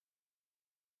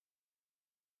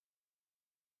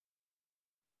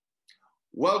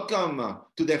Welcome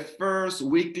to the first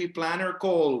weekly planner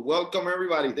call. Welcome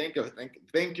everybody. Thank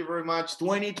you very much.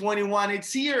 2021,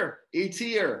 it's here. It's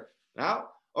here. Now,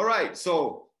 all right.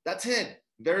 So that's it.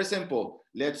 Very simple.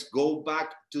 Let's go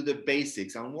back to the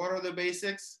basics. And what are the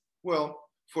basics? Well,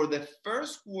 for the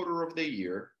first quarter of the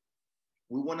year,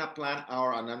 we want to plan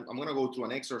and I'm going to go through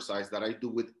an exercise that I do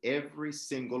with every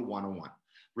single one-on-one,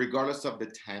 regardless of the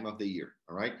time of the year.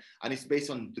 All right. And it's based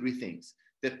on three things.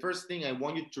 The first thing I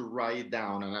want you to write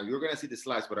down, and you're going to see the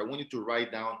slides, but I want you to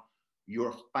write down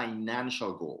your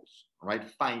financial goals, all right?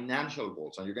 Financial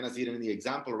goals. And you're going to see it in the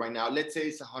example right now. Let's say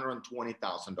it's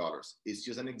 $120,000. It's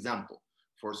just an example.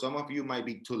 For some of you, it might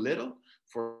be too little.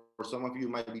 For some of you,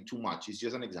 it might be too much. It's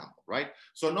just an example, right?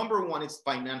 So number one is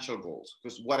financial goals,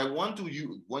 because what I want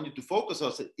you to focus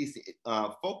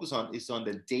on is on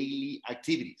the daily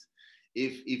activities.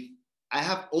 If I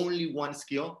have only one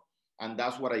skill, and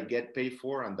that's what I get paid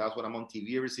for, and that's what I'm on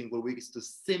TV every single week, is to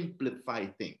simplify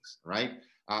things, right?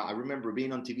 I remember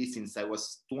being on TV since I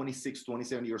was 26,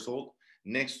 27 years old,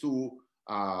 next to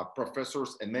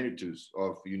professors emeritus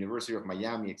of University of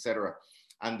Miami, etc.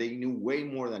 And they knew way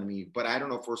more than me. But I don't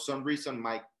know, for some reason,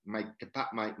 my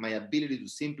ability to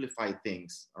simplify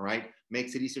things, all right,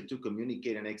 makes it easier to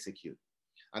communicate and execute.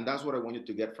 And that's what I want you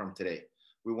to get from today.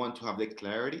 We want to have the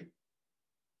clarity,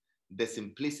 the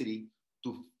simplicity,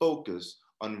 to focus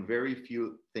on very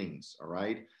few things, all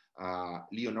right?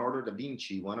 Leonardo da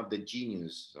Vinci, one of the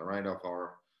genius, all right,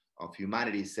 of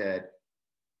humanity, said,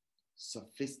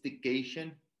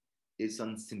 sophistication is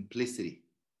on simplicity.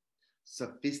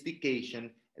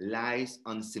 Sophistication lies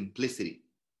on simplicity.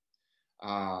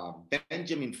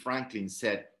 Benjamin Franklin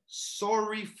said,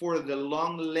 sorry for the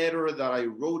long letter that I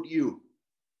wrote you.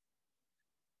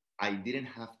 I didn't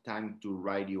have time to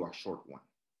write you a short one.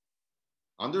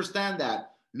 Understand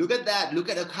that. Look at that. Look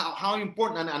at how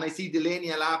important. And I see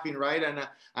Delania laughing, right? And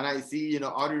I see,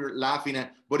 Audrey laughing.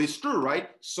 But it's true,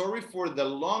 right? Sorry for the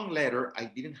long letter. I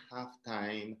didn't have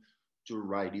time to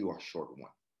write you a short one.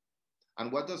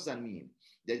 And what does that mean?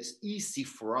 That it's easy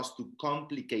for us to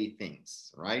complicate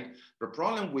things, right? The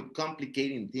problem with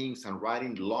complicating things and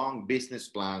writing long business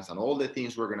plans and all the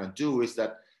things we're going to do is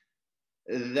that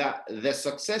the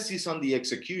success is on the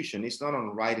execution. It's not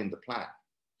on writing the plan.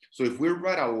 So if we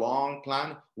write a long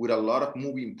plan with a lot of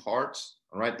moving parts,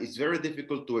 all right, it's very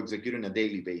difficult to execute on a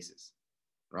daily basis,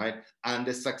 right? And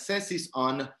the success is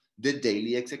on the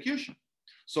daily execution.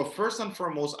 So first and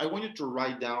foremost, I want you to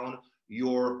write down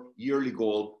your yearly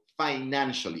goal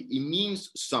financially. It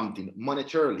means something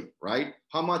monetarily, right?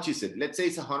 How much is it? Let's say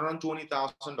it's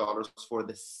 $120,000 for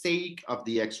the sake of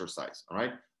the exercise, all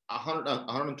right?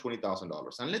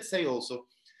 $120,000. And let's say also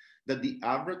that the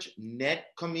average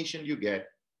net commission you get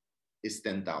is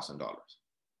 $10,000.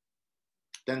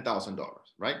 $10,000,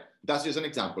 right? That's just an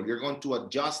example. You're going to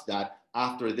adjust that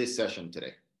after this session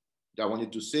today. I want you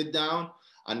to sit down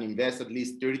and invest at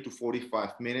least 30 to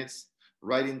 45 minutes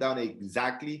writing down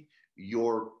exactly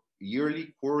your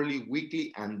yearly, quarterly,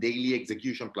 weekly, and daily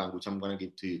execution plan, which I'm going to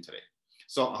give to you today.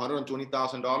 So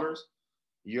 $120,000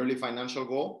 yearly financial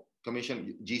goal,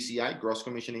 commission, GCI, gross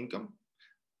commission income.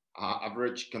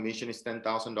 Average commission is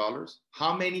 $10,000.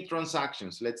 How many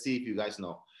transactions? Let's see if you guys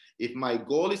know. If my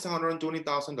goal is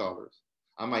 $120,000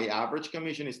 and my average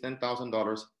commission is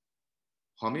 $10,000,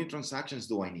 how many transactions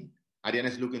do I need? Ariana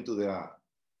is looking to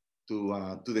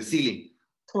the ceiling.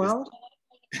 12.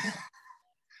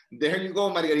 There you go,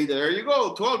 Margarita. There you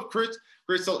go. 12,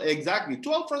 Crystal. Exactly.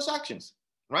 12 transactions,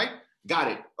 right?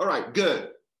 Got it. All right,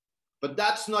 good. But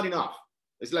that's not enough.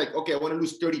 It's like, okay, I want to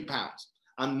lose 30 pounds.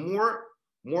 And more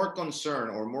concern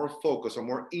or more focus or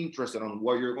more interested on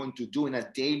what you're going to do on a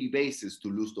daily basis to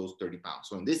lose those 30 pounds.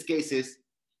 So in this case, it's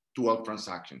 12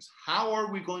 transactions. How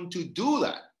are we going to do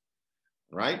that,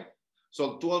 right?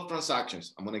 So 12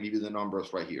 transactions. I'm going to give you the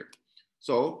numbers right here.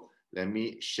 So let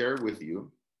me share with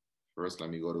you. First,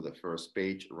 let me go to the first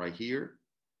page right here,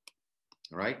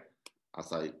 all right?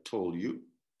 As I told you,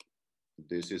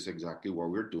 this is exactly what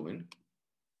we're doing.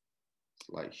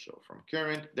 Slideshow from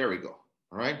Karen. There we go,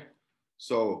 all right?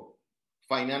 So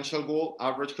financial goal,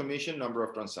 average commission, number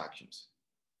of transactions,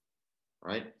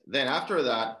 right? Then after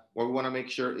that, what we want to make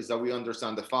sure is that we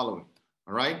understand the following,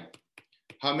 all right?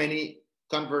 How many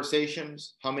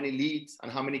conversations, how many leads,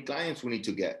 and how many clients we need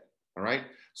to get, all right?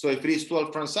 So if it is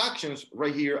 12 transactions,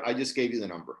 right here, I just gave you the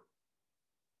number,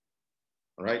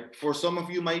 all right? For some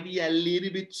of you, might be a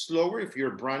little bit slower if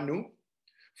you're brand new.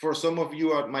 For some of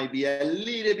you, it might be a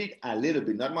little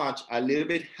bit, not much, a little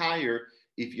bit higher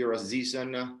if you're a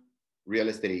seasoned real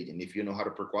estate agent, if you know how to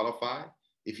pre-qualify,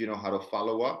 if you know how to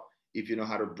follow up, if you know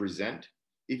how to present,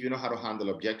 if you know how to handle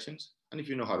objections, and if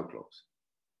you know how to close.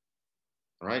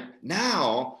 All right.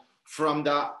 Now, from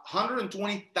the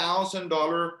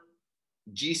 $120,000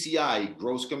 GCI,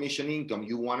 gross commission income,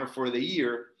 you wanted for the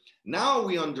year, now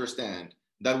we understand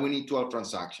that we need 12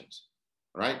 transactions,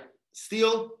 right?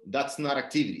 Still, that's not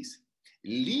activities.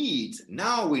 Leads,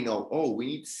 now we know, oh, we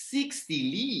need 60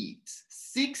 leads,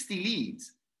 60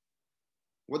 leads.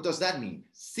 What does that mean?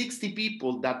 60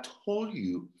 people that told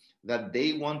you that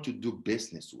they want to do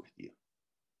business with you.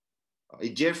 Hey,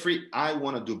 Jeffrey, I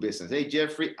want to do business. Hey,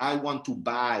 Jeffrey, I want to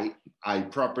buy a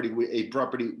property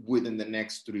within the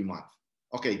next 3 months.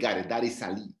 Okay, got it. That is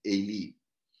a lead.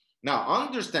 Now,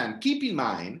 understand, keep in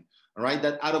mind, all right,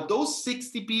 that out of those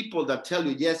 60 people that tell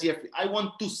you, yes, Jeffrey, I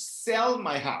want to sell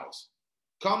my house.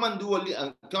 Come and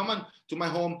come on to my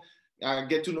home,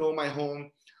 get to know my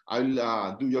home.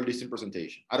 I'll do your listing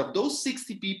presentation. Out of those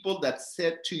 60 people that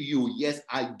said to you, yes,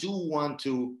 I do want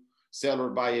to sell or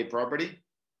buy a property,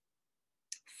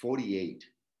 48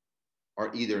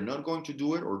 are either not going to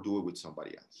do it or do it with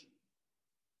somebody else,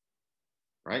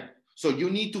 right? So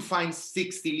you need to find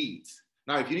 60 leads.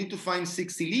 Now, if you need to find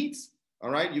 60 leads,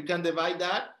 all right, you can divide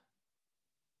that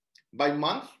by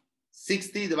month.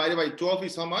 60 divided by 12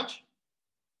 is how much?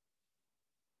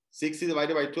 60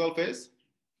 divided by 12 is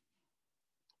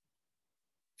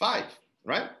 5,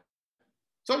 right?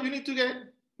 So you need to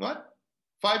get what?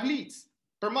 5 leads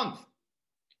per month.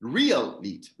 Real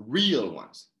leads, real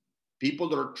ones. People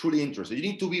that are truly interested. You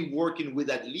need to be working with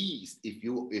at least, if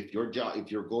your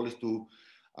goal is to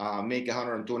make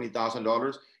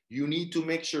 $120,000, you need to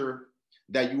make sure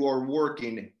that you are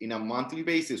working in a monthly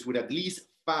basis with at least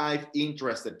 5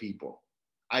 interested people.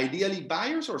 Ideally,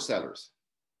 buyers or sellers?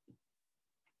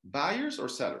 Buyers or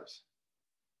sellers?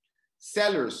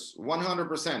 Sellers,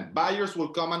 100%. Buyers will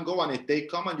come and go, and if they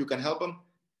come and you can help them,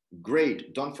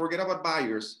 great. Don't forget about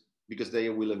buyers because they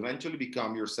will eventually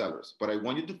become your sellers. But I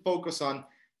want you to focus on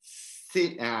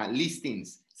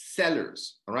listings,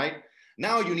 sellers, all right?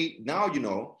 Now you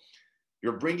know,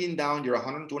 you're bringing down your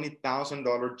 $120,000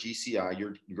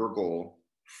 GCI, your goal,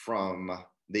 from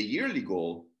the yearly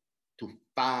goal to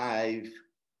 5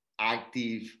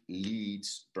 active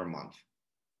leads per month.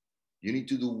 You need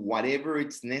to do whatever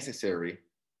it's necessary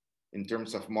in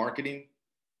terms of marketing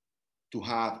to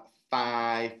have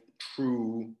 5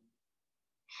 true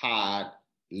hot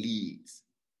leads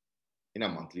in a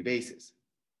monthly basis.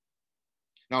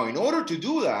 Now, in order to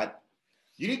do that,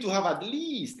 you need to have at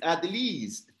least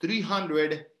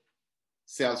 300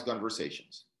 sales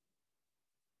conversations.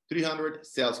 300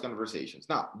 sales conversations.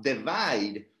 Now,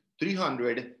 divide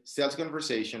 300 sales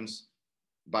conversations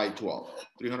by 12.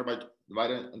 300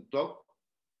 divided by 12.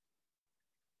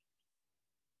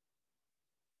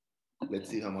 Let's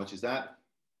see, how much is that?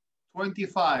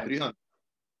 25. 300.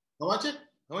 How much is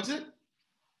it?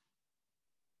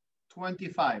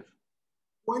 25.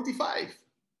 25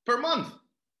 per month.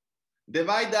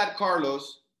 Divide that,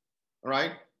 Carlos, all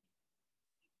right,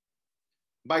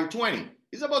 by 20.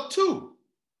 It's about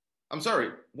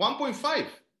 1.5.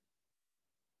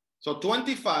 So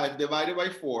 25 divided by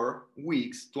 4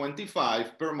 weeks,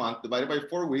 25 per month divided by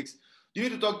 4 weeks. You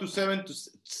need to talk to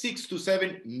 6 to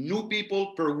 7 new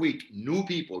people per week. New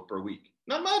people per week.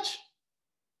 Not much.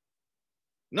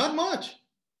 Not much.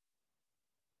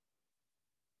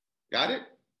 Got it?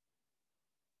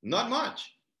 Not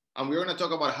much. And we're going to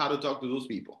talk about how to talk to those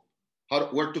people,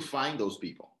 where to find those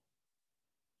people.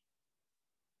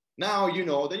 Now, you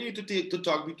know that you need to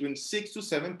talk between 6 to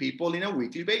 7 people in a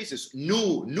weekly basis.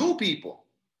 New people.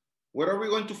 Where are we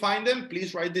going to find them?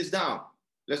 Please write this down.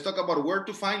 Let's talk about where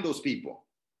to find those people.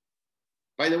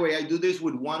 By the way, I do this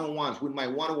with one-on-ones, with my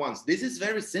one-on-ones. This is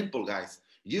very simple, guys.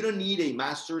 You don't need a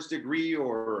master's degree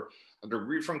or a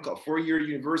degree from a 4-year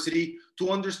university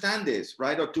to understand this,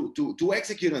 right? Or to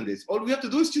execute on this. All we have to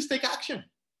do is just take action.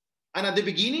 And at the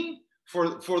beginning,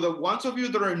 for the ones of you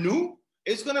that are new,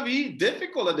 it's going to be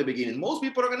difficult at the beginning. Most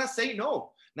people are going to say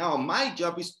no. Now, my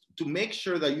job is to make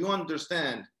sure that you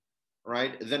understand,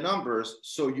 right, the numbers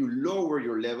so you lower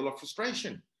your level of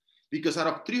frustration. Because out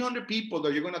of 300 people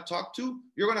that you're going to talk to,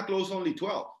 you're going to close only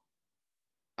 12.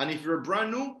 And if you're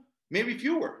brand new, maybe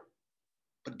fewer.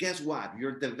 But guess what?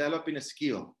 You're developing a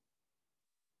skill,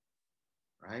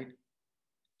 right?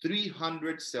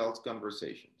 300 sales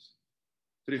conversations.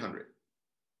 300.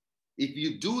 If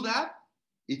you do that,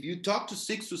 if you talk to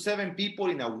 6 to 7 people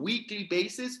in a weekly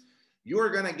basis, you're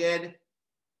going to get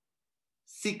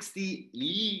 60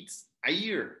 leads a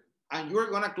year and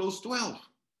you're going to close 12.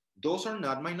 Those are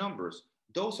not my numbers.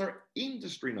 Those are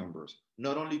industry numbers,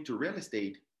 not only to real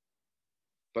estate,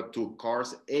 but to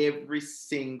cars, every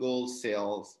single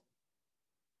sales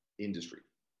industry.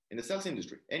 In the sales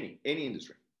industry, any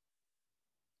industry.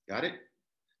 Got it?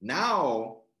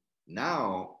 Now,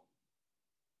 Now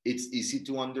it's easy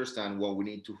to understand what we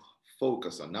need to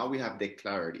focus on. Now we have the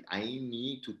clarity. I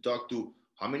need to talk to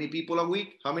how many people a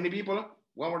week? How many people?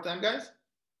 One more time, guys.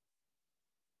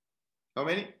 How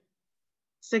many?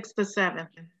 6 to 7.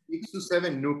 6 to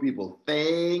 7 new people.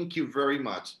 Thank you very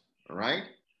much. All right.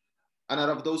 And out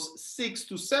of those 6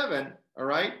 to 7, all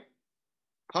right,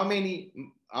 how many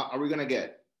are we going to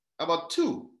get? About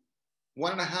two,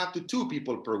 1.5 to 2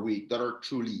 people per week that are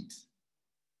true leads.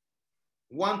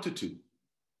 1 to 2.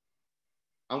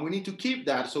 And we need to keep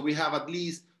that so we have at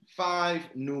least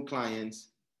 5 new clients,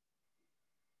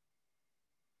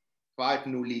 5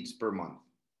 new leads per month.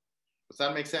 Does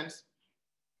that make sense?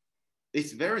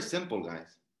 It's very simple,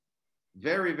 guys.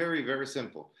 Very, very, very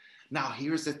simple. Now,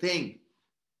 here's the thing.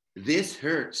 This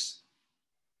hurts.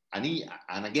 And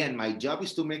again, my job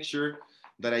is to make sure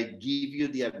that I give you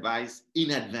the advice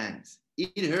in advance.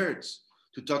 It hurts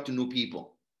to talk to new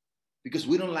people because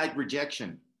we don't like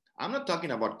rejection. I'm not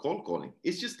talking about cold calling.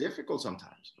 It's just difficult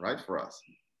sometimes, right, for us.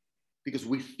 Because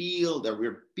we feel that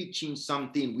we're pitching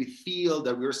something. We feel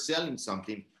that we're selling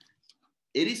something.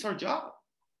 It is our job.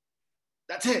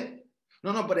 That's it.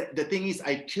 No, but the thing is,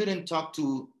 I couldn't talk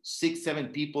to 6, 7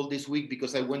 people this week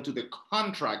because I went to the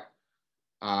contract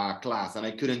class and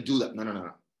I couldn't do that.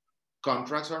 No.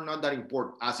 Contracts are not that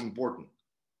important.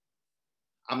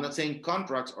 I'm not saying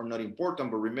contracts are not important,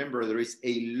 but remember, there is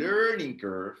a learning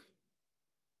curve.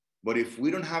 But if we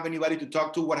don't have anybody to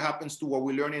talk to, what happens to what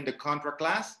we learn in the contract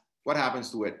class? What happens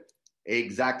to it?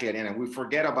 Exactly, and we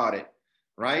forget about it,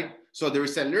 right? So there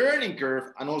is a learning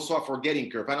curve and also a forgetting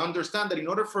curve. And understand that in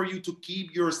order for you to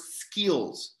keep your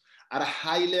skills at a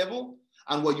high level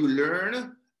and what you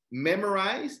learn,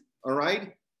 memorize, all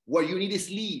right, what you need is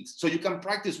leads so you can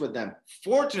practice with them.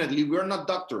 Fortunately, we're not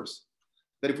doctors.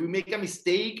 That if we make a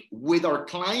mistake with our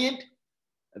client,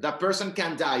 that person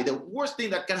can die. The worst thing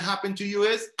that can happen to you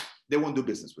is they won't do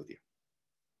business with you.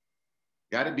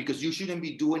 Got it? Because you shouldn't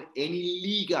be doing any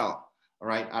legal, all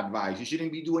right, advice. You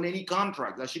shouldn't be doing any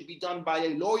contract. That should be done by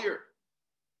a lawyer.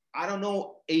 I don't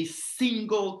know a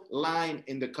single line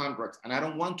in the contracts, and I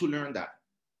don't want to learn that.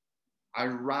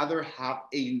 I'd rather have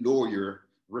a lawyer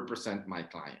represent my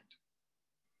client.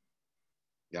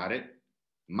 Got it?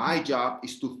 My job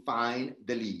is to find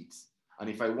the leads. And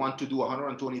if I want to do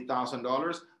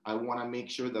 $120,000, I want to make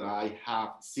sure that I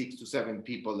have 6 to 7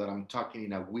 people that I'm talking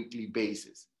in a weekly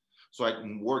basis. So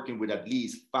I'm working with at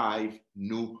least 5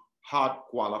 new hot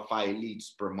qualified leads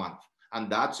per month. And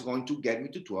that's going to get me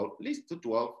to 12, at least to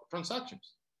 12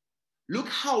 transactions. Look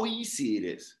how easy it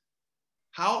is.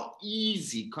 How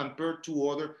easy compared to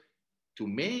other to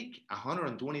make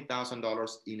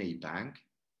 $120,000 in a bank,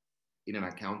 in an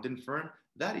accounting firm.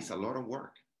 That is a lot of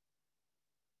work.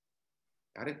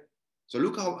 Got it? So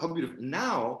look how beautiful.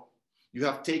 Now you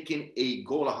have taken a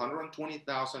goal,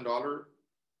 $120,000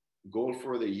 goal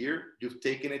for the year. You've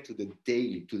taken it to the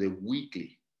daily, to the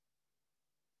weekly.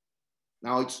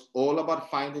 Now it's all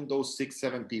about finding those 6,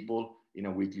 7 people in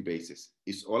a weekly basis.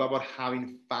 It's all about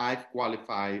having 5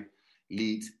 qualified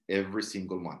leads every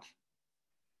single month.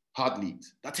 Hot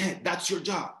leads. That's it. That's your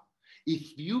job.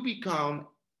 If you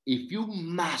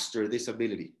master this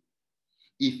ability,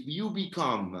 if you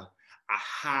become a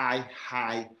high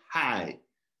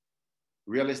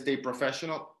real estate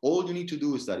professional, all you need to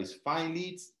do is find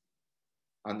leads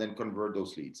and then convert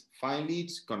those leads. Find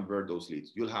leads, convert those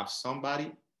leads. You'll have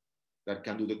somebody that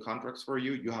can do the contracts for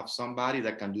you. You have somebody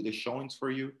that can do the showings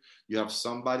for you. You have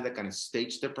somebody that can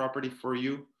stage the property for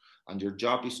you. And your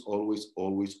job is always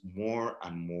more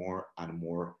and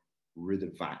more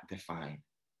redefined,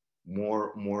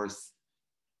 more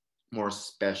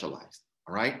specialized.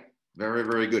 All right. Very,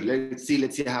 very good. Let's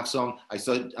see. I have some. I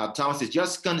saw Thomas is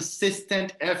just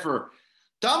consistent effort.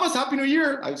 Thomas, Happy New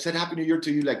Year. I said Happy New Year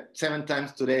to you like 7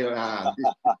 times today.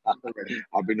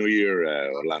 Happy New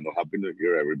Year, Orlando. Happy New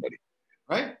Year, everybody.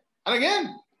 Right. And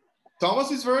again,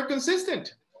 Thomas is very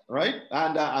consistent. Right.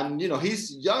 And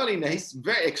he's juggling. He's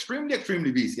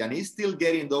extremely busy. And he's still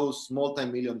getting those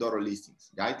multi-million-dollar listings,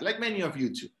 right? Like many of you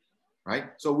too.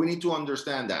 Right. So we need to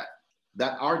understand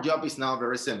that our job is now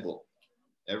very simple.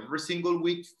 Every single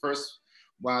week, first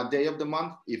day of the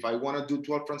month, if I want to do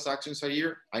 12 transactions a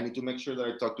year, I need to make sure that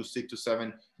I talk to 6 to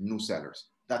 7 new sellers.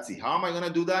 That's it. How am I going to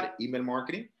do that? Email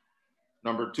marketing.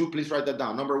 Number 2, please write that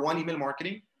down. Number 1, email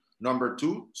marketing. Number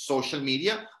 2, social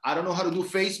media. I don't know how to do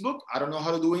Facebook. I don't know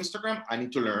how to do Instagram. I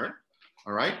need to learn.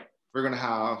 All right.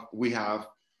 We have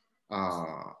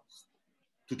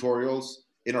tutorials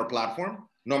in our platform.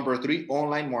 Number 3,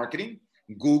 online marketing,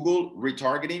 Google,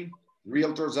 retargeting,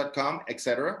 realtors.com,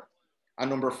 etc.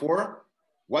 And number 4,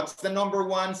 what's the number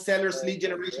 1 seller's lead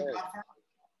generation platform?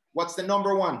 What's the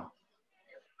number 1?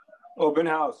 Open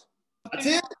house. That's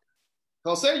it.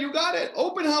 Jose, you got it.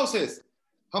 Open houses.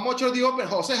 How much are the open?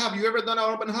 Jose, have you ever done an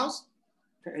open house?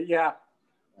 Yeah.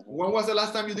 When was the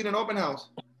last time you did an open house?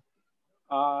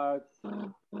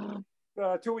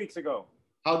 2 weeks ago.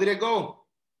 How did it go?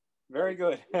 Very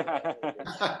good.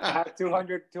 I had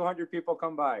 200 people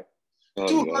come by.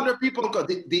 200 people.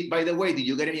 By the way, did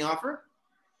you get any offer?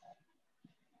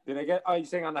 Did I get? Are you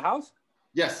saying on the house?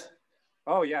 Yes.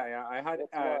 Oh yeah. I had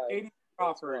 80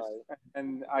 offers,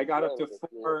 and I got up to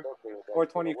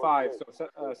 425,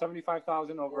 so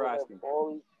 75,000 over asking.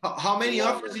 How many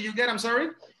offers did you get? I'm sorry.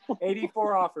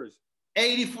 84 offers.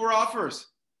 84 offers.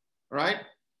 Right.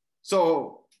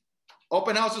 So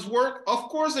open houses work. Of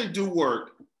course they do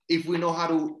work if we know how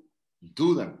to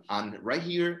do them. And right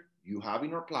here you have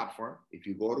in our platform, if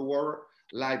you go to our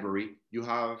library, you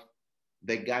have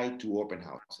the guide to open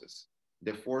houses,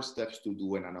 the 4 steps to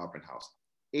doing an open house.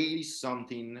 80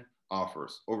 something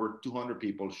offers, over 200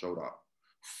 people showed up.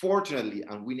 Fortunately,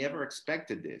 and we never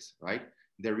expected this, right?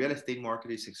 The real estate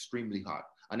market is extremely hot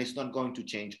and it's not going to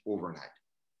change overnight,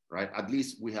 right? At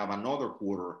least we have another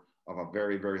quarter of a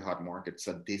very, very hot market.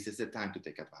 So this is the time to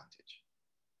take advantage.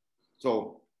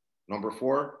 So number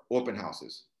 4, open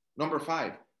houses. Number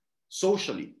 5,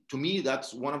 socially. To me,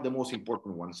 that's one of the most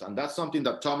important ones. And that's something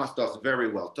that Thomas does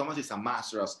very well. Thomas is a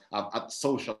master at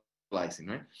socializing,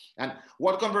 right? And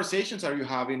what conversations are you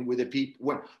having with the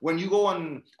people when you go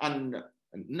on and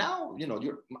now, you know,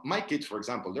 my kids, for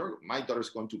example, my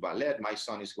daughter's going to ballet, my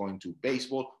son is going to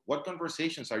baseball. What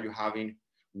conversations are you having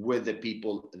with the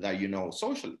people that you know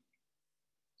socially?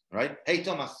 Right? Hey,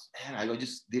 Thomas, man, I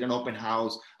just did an open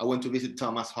house. I went to visit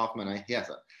Thomas Hoffman. He has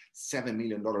a $7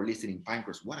 million listing in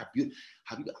Pinecrest. What a beauty.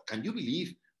 Can you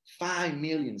believe $5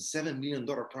 million, $7 million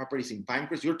properties in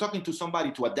Pinecrest? You're talking to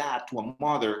somebody, to a dad, to a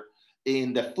mother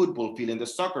in the football field, in the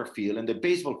soccer field, in the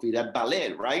baseball field, at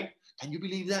ballet, right? Can you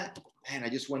believe that? Man, I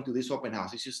just went to this open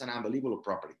house. It's just an unbelievable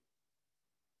property.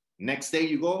 Next day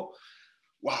you go,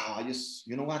 wow,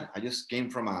 you know what? I just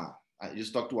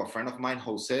talked to a friend of mine,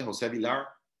 Jose Villar.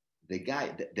 The guy,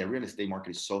 the real estate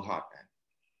market is so hot, man.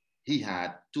 He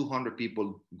had 200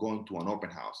 people going to an open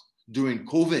house during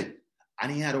COVID,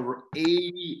 and he had over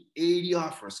 80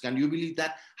 offers. Can you believe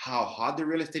that? How hot the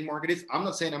real estate market is? I'm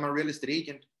not saying I'm a real estate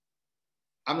agent.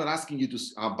 I'm not asking you to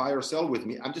buy or sell with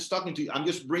me. I'm just talking to you. I'm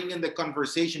just bringing the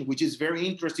conversation, which is very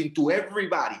interesting to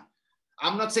everybody.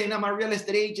 I'm not saying I'm a real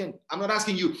estate agent. I'm not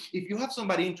asking you. If you have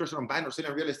somebody interested in buying or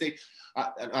selling real estate,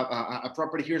 a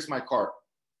property, here's my card.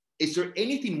 Is there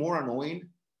anything more annoying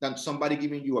than somebody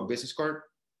giving you a business card?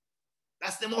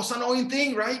 That's the most annoying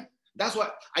thing, right? That's why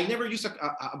I never use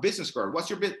a business card. What's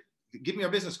your give me a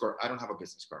business card. I don't have a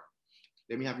business card.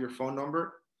 Let me have your phone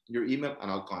number, your email,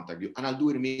 and I'll contact you. And I'll do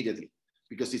it immediately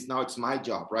because it's my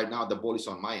job. Right now, the ball is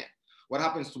on my end. What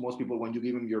happens to most people when you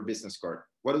give them your business card?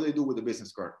 What do they do with the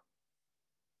business card?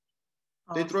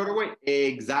 They throw it away.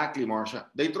 Exactly, Marsha.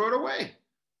 They throw it away,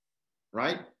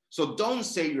 right? So don't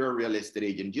say you're a real estate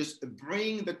agent. Just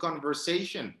bring the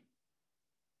conversation,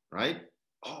 right?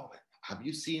 Oh, have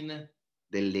you seen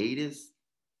the latest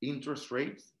interest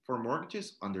rates for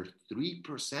mortgages? Under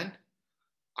 3%.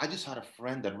 I just had a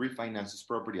friend that refinanced his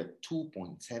property at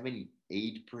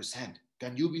 2.78%.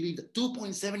 Can you believe that?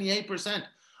 2.78%.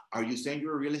 Are you saying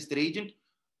you're a real estate agent?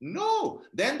 No.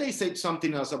 Then they said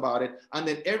something else about it. And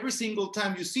then every single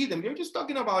time you see them, they're just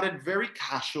talking about it very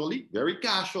casually,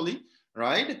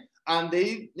 right? And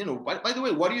they, by the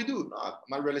way, what do you do? No,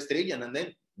 I'm a real estate agent. And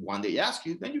then when they ask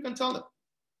you, then you can tell them.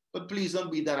 But please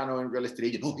don't be that annoying real estate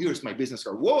agent. Oh, here's my business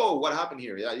card. Whoa, what happened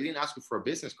here? Yeah, you didn't ask you for a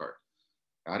business card.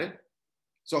 Got it?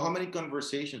 So how many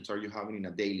conversations are you having on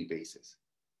a daily basis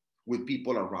with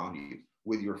people around you,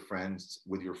 with your friends,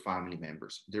 with your family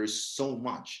members? There is so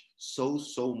much, so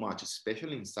much,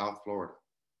 especially in South Florida,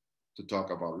 to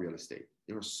talk about real estate.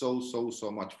 There's so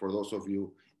much for those of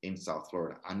you in South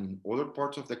Florida. And in other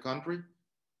parts of the country,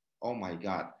 oh my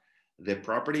God, the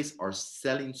properties are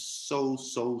selling so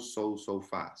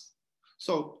fast.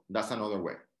 So that's another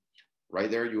way.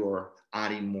 Right there, you are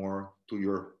adding more to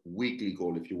your weekly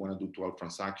goal if you want to do 12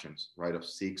 transactions, right, of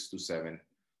 6 to 7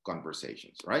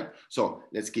 conversations, right? So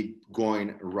let's keep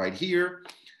going right here.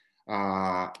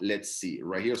 Let's see,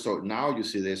 right here. So now you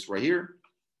see this right here.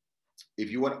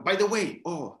 If you want, by the way,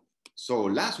 so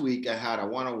last week I had a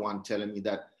one-on-one telling me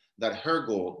that her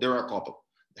goal, there are a couple,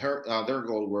 their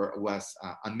goal was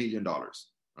 $1 million,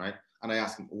 right? And I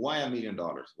asked him, why $1 million?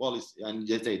 Well, and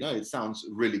they say, no, it sounds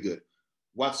really good.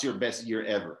 What's your best year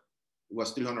ever? It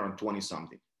was 320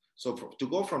 something. So to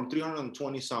go from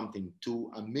 320 something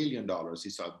to $1 million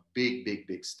is a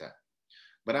big step.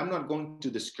 But I'm not going to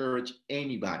discourage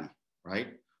anybody, right,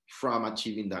 from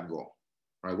achieving that goal,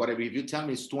 right? Whatever, if you tell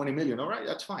me it's 20 million, all right,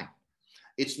 that's fine.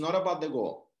 It's not about the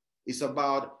goal. It's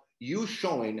about you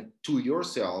showing to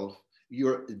yourself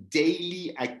your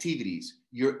daily activities,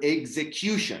 your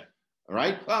execution, all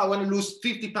right? Oh, I want to lose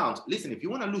 50 pounds. Listen, if you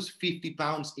want to lose 50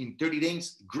 pounds in 30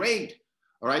 days, great,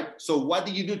 all right? So what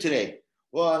did you do today?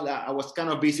 Well, I was kind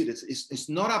of busy. It's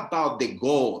not about the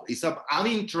goal. It's about, I'm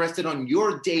interested on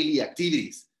your daily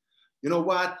activities. You know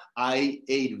what? I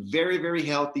ate very, very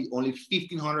healthy, only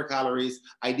 1,500 calories.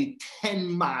 I did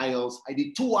 10 miles. I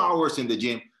did 2 hours in the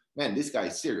gym. Man, this guy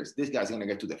is serious. This guy's going to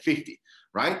get to the 50,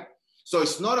 right? So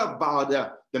it's not about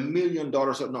the $1 million.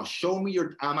 No, show me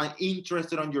am I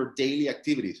interested on your daily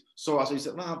activities? So as I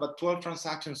said, no, but 12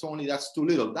 transactions only, that's too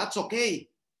little. That's okay.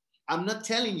 I'm not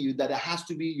telling you that it has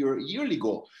to be your yearly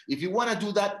goal. If you want to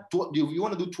do that, if you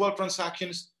want to do 12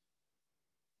 transactions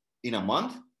in a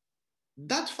month,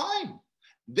 that's fine.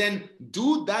 Then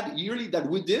do that yearly that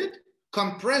we did,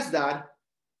 compress that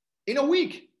in a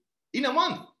week, in a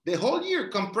month, the whole year,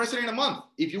 compress it in a month.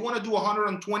 If you want to do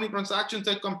 120 transactions,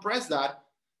 then compress that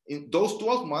in those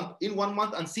 12 months in 1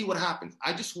 month and see what happens.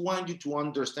 I just want you to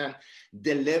understand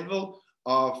the level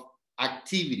of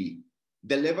activity,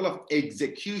 the level of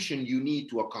execution you need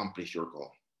to accomplish your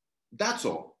goal. That's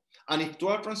all. And if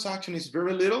 12 transactions is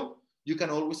very little, you can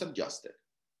always adjust it.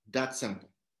 That's simple.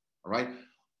 All right.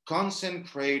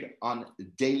 Concentrate on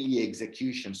daily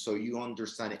execution so you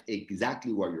understand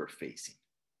exactly what you're facing.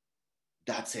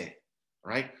 That's it.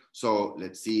 Right. So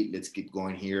let's see. Let's keep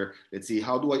going here. Let's see.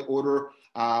 How do I order?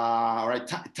 All right.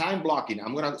 Time blocking.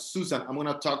 Susan, I'm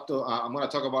gonna talk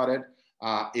about it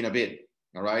in a bit.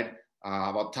 All right.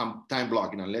 About time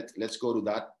blocking. And let's go to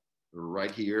that right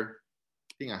here.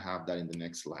 I think I have that in the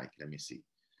next slide. Let me see.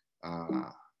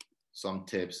 Some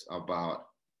tips about.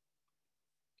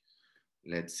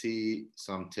 Let's see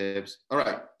some tips. All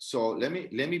right. So let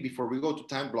me before we go to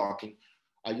time blocking,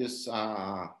 I just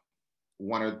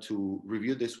wanted to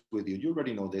review this with you. You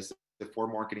already know this, the 4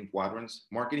 marketing quadrants.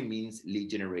 Marketing means lead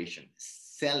generation.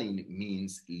 Selling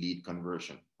means lead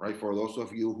conversion, right? For those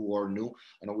of you who are new,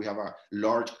 I know we have a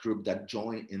large group that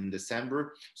joined in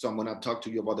December. So I'm going to talk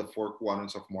to you about the 4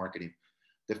 quadrants of marketing.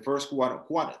 The first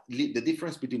quadrant, the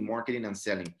difference between marketing and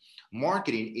selling.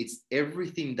 Marketing, it's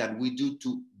everything that we do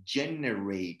to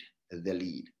generate the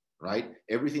lead, right?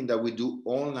 Everything that we do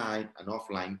online and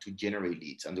offline to generate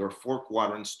leads. And there are 4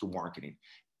 quadrants to marketing: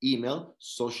 email,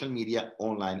 social media,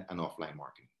 online, and offline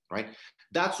marketing, right?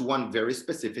 That's one very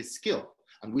specific skill.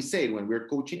 And we say when we're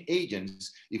coaching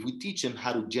agents, if we teach them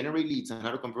how to generate leads and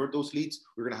how to convert those leads,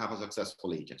 we're going to have a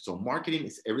successful agent. So marketing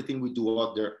is everything we do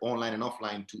out there online and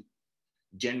offline to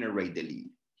generate the lead.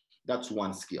 That's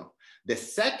one skill. The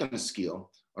second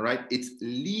skill, all right, it's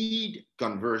lead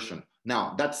conversion.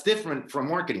 Now, that's different from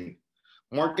marketing.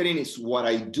 Marketing is what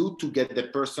I do to get the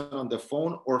person on the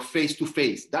phone or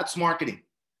face-to-face. That's marketing,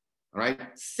 all right?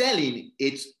 Selling,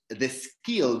 it's the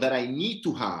skill that I need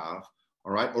to have,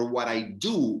 all right, or what I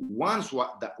do once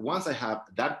I have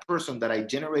that person that I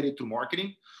generated through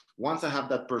marketing, once I have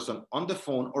that person on the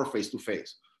phone or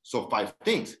face-to-face. So 5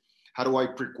 things. How do I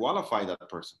pre-qualify that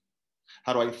person?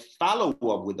 How do I follow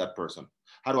up with that person?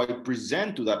 How do I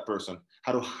present to that person?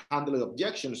 How to handle the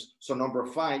objections? So number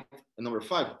five,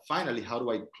 finally, how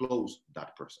do I close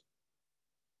that person?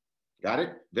 Got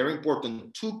it? Very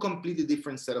important. 2 completely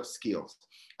different set of skills.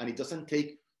 And it doesn't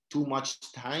take too much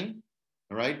time,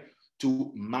 all right,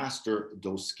 to master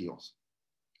those skills.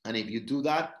 And if you do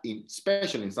that,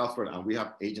 especially in South Florida, and we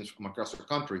have agents from across the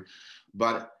country,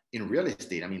 but in real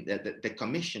estate, I mean, the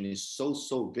commission is so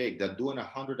big that doing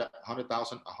 $100,000,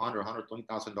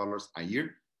 $120,000 a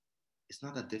year, it's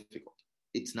not that difficult.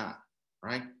 It's not,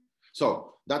 right?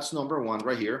 So that's number 1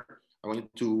 right here. I want you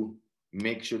to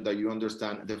make sure that you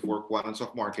understand the 4 quadrants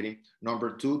of marketing.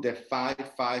 Number 2, the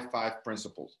 5-5-5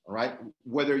 principles, all right?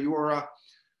 Whether you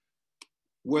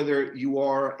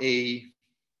are a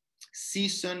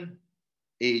seasoned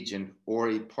agent or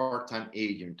a part-time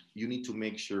agent, you need to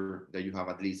make sure that you have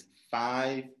at least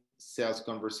 5 sales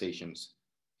conversations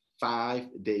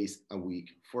 5 days a week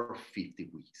for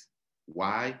 50 weeks.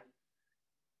 Why?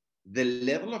 The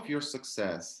level of your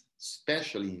success,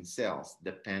 especially in sales,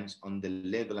 depends on the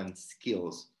level and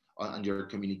skills, on your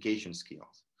communication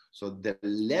skills. So the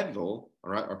level,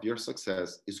 all right, of your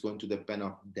success is going to depend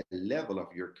on the level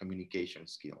of your communication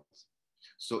skills.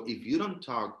 So if you don't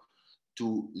talk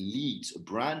to leads,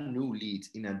 brand new leads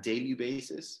in a daily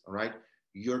basis, all right,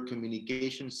 your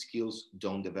communication skills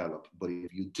don't develop. But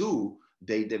if you do,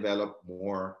 they develop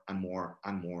more and more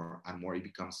and more and more. It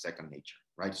becomes second nature,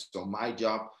 right? So my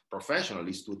job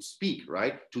professionally is to speak,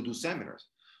 right? To do seminars.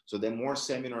 So the more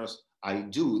seminars I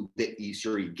do, the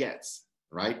easier it gets,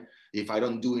 right? If I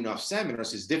don't do enough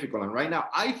seminars, it's difficult. And right now,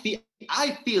 I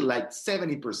feel like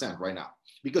 70% right now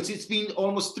because it's been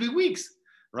almost 3 weeks,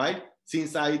 right,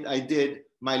 since I did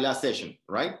my last session,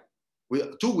 right?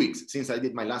 2 weeks since I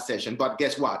did my last session. But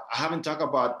guess what? I haven't talked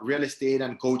about real estate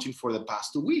and coaching for the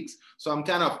past 2 weeks. So I'm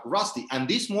kind of rusty. And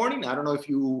this morning, I don't know if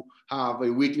you have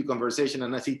a weekly conversation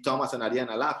and I see Thomas and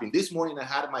Ariana laughing. This morning, I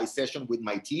had my session with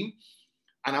my team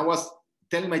and I was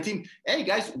telling my team, hey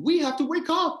guys, we have to wake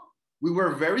up. We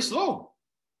were very slow.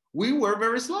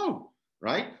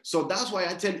 Right? So that's why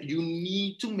I tell you, you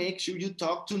need to make sure you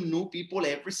talk to new people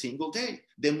every single day.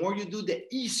 The more you do, the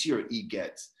easier it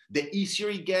gets. The easier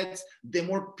it gets, the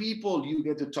more people you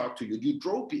get to talk to. You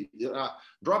draw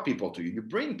people to you. You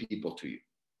bring people to you.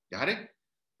 Got it?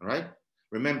 All right?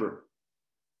 Remember,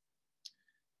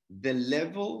 the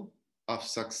level of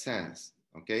success,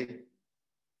 okay,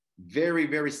 very,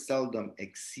 very seldom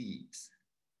exceeds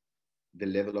the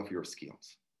level of your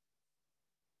skills.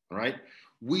 All right?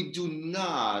 We do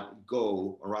not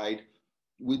go, all right?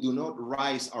 We do not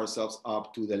rise ourselves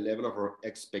up to the level of our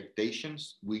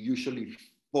expectations. We usually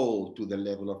fall to the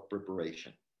level of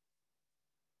preparation.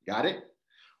 Got it?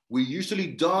 We usually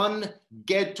don't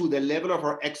get to the level of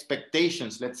our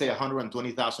expectations, let's say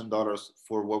 $120,000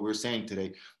 for what we're saying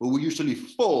today, but we usually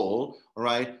fall,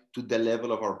 right, to the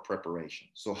level of our preparation.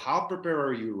 So how prepared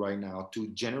are you right now to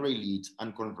generate leads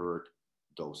and convert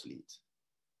those leads?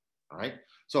 All right,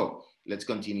 so let's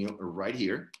continue right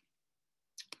here.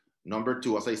 Number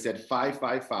 2, as I said,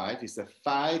 5-5-5 is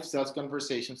 5 sales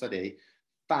conversations a day,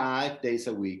 5 days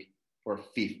a week for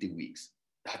 50 weeks.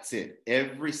 That's it.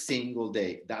 Every single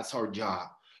day. That's our job.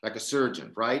 Like a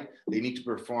surgeon, right? They need to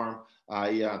perform.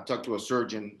 I talked to a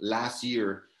surgeon last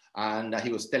year, and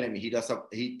he was telling me he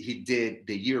did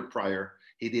the year prior.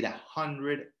 He did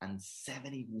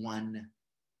 171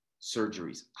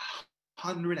 surgeries.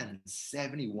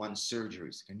 171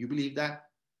 surgeries. Can you believe that?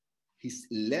 His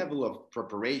level of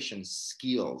preparation,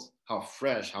 skills, how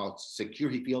fresh, how secure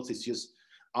he feels is just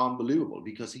unbelievable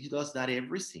because he does that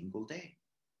every single day.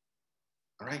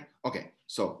 All right. Okay.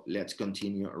 So let's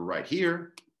continue right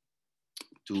here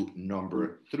to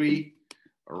number 3,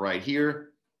 right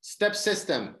here. Step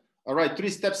system. All right.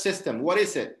 3-step system. What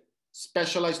is it?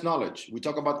 Specialized knowledge. We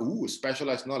talk about,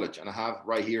 specialized knowledge. And I have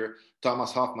right here,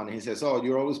 Thomas Hoffman. And he says, oh,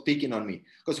 you're always picking on me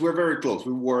because we're very close.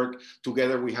 We work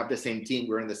together. We have the same team.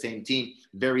 We're in the same team.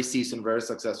 Very seasoned, very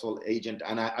successful agent.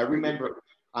 And I remember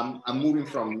I'm moving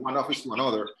from one office to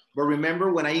another. But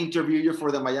remember when I interviewed you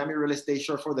for the Miami Real Estate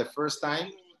Show for the first time,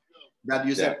 that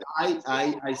you said,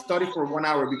 I studied for 1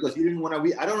 hour because you didn't want to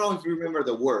be, I don't know if you remember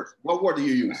the word. What word do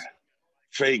you use?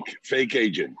 Fake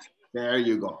agent. There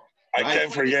you go. I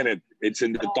can't forget it. It's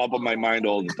in the top of my mind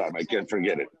all the time. I can't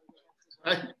forget it.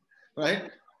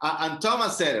 Right? And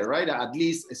Thomas said it, right? At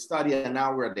least study an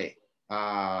hour a day.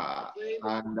 For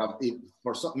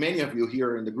many of you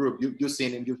here in the group, you've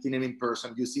seen him in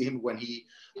person. You see him when he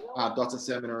does a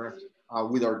seminar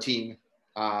with our team,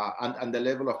 and the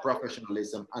level of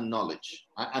professionalism and knowledge.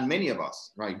 And many of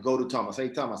us, right, go to Thomas. Hey,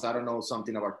 Thomas, I don't know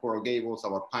something about Coral Gables,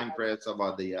 about Pinecrest,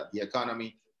 about the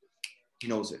economy. He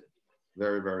knows it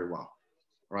very, very well.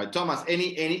 All right, Thomas,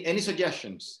 any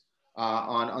suggestions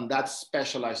on that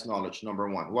specialized knowledge? Number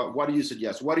 1, what do you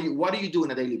suggest? What do you do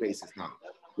on a daily basis now?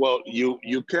 Well, you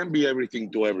can't be everything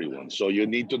to everyone, so you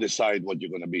need to decide what you're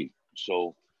going to be.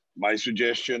 So my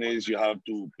suggestion is you have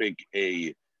to pick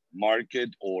a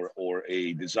market or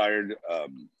a desired.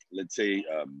 Let's say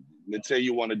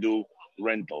you want to do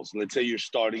rentals. Let's say you're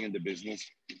starting in the business,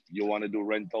 you want to do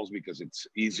rentals because it's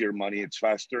easier money, it's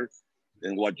faster.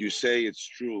 And what you say, it's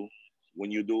true. When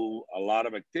you do a lot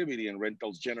of activity and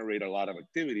rentals generate a lot of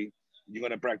activity, you're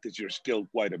going to practice your skill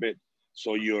quite a bit.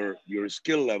 So your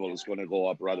skill level is going to go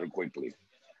up rather quickly.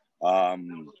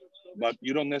 But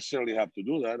you don't necessarily have to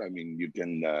do that. I mean, you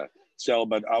can sell,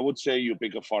 but I would say you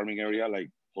pick a farming area like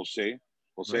Jose.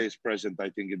 Jose is present, I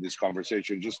think, in this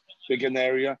conversation. Just pick an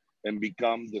area and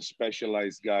become the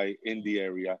specialized guy in the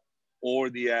area or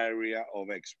the area of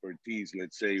expertise.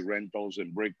 Let's say rentals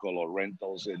in Brickell or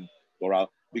rentals in Doral.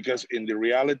 Because in the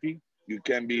reality, you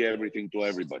can be everything to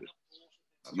everybody.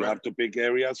 You have to pick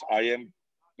areas. I am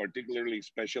particularly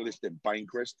specialist in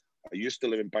Pinecrest. I used to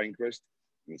live in Pinecrest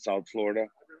in South Florida.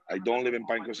 I don't live in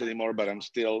Pinecrest anymore, but I'm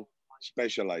still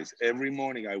specialized. Every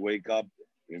morning I wake up.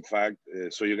 In fact,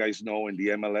 so you guys know, in the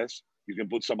MLS, you can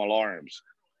put some alarms.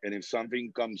 And if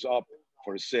something comes up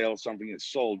for sale, something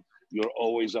is sold, you're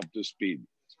always up to speed.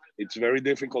 It's very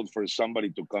difficult for somebody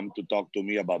to come to talk to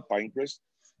me about Pinecrest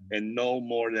and know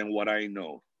more than what I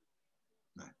know.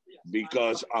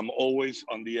 because I'm always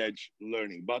on the edge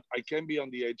learning. But I can be on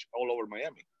the edge all over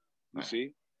Miami, you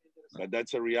see? But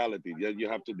that's a reality. You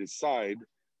have to decide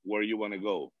where you want to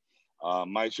go.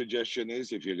 My suggestion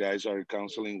is if you guys are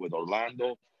counseling with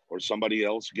Orlando or somebody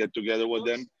else, get together with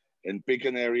them and pick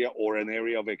an area or an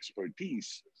area of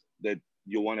expertise that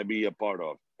you want to be a part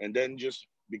of. And then just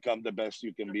become the best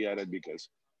you can be at it, because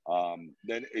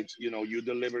then it's, you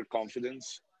deliver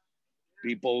confidence.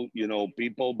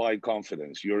 People buy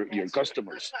confidence. Your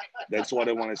customers. That's what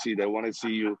I want to see. They want to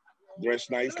see you dressed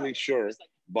nicely, sure.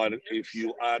 But if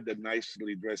you add the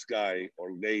nicely dressed guy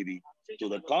or lady to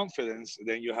the confidence,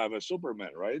 then you have a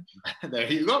Superman, right?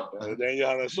 There you go. Then you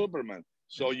have a Superman.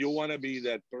 So you want to be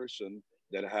that person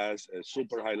that has a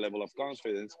super high level of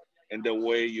confidence. And the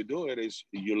way you do it is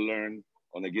you learn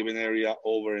on a given area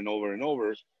over and over and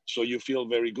over. So you feel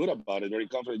very good about it, very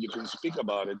confident. You can speak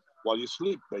about it while you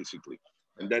sleep, basically.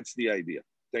 And that's the idea.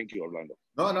 Thank you, Orlando.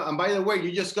 No, no. And by the way,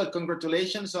 you just got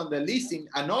congratulations on the listing,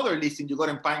 another listing you got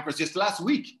in Pinecrest just last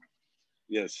week.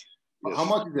 Yes. How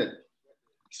much is it?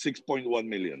 6.1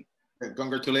 million.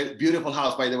 Congratulations. Beautiful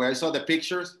house, by the way. I saw the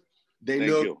pictures. They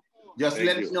Thank look. you. Just Thank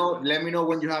let you. me know. Let me know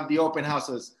when you have the open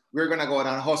houses. We're gonna go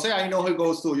down. Jose, I know who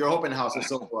goes to your open houses.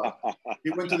 So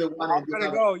you went to the one. I'm gonna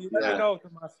go. You let me know,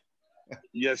 Tomas.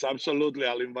 Yes, absolutely.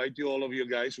 I'll invite you, all of you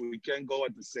guys. We can't go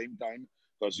at the same time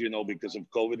because of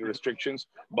COVID restrictions.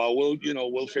 But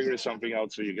we'll figure something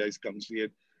out so you guys come see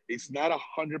it. It's not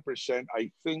 100%.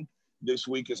 I think this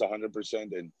week is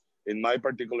 100%. And in my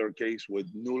particular case, with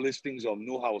new listings of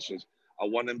new houses, I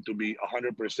want them to be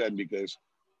 100% because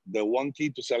the one key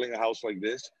to selling a house like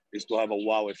this is to have a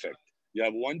wow effect. You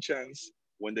have one chance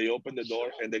when they open the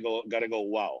door and they gotta go,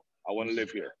 wow, I want to live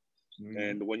here. Mm-hmm.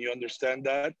 And when you understand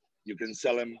that, you can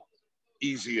sell them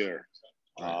easier.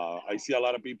 I see a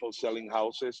lot of people selling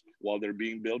houses while they're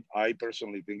being built. I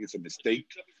personally think it's a mistake.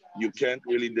 You can't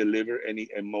really deliver any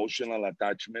emotional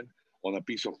attachment on a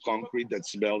piece of concrete that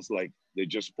smells like they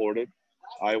just poured it.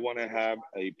 I want to have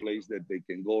a place that they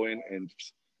can go in and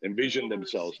envision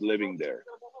themselves living there.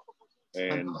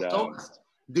 And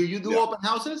do you do open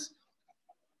houses?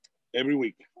 Every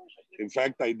week. In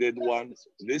fact, I did one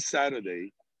this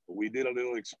Saturday. We did a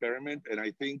little experiment, and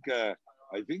I think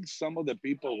some of the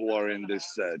people who are in this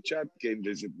chat came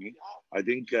visit me. I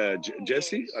think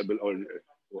Jesse, I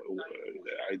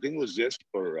think it was Jesse,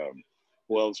 or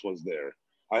who else was there?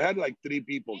 I had like 3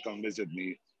 people come visit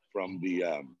me from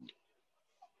the.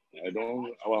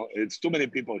 It's too many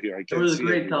people here. I can't see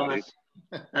great, everybody.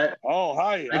 Thomas.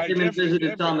 Hi. I came and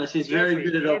visited Thomas. He's very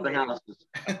good at open houses.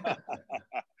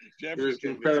 Jeffrey, it was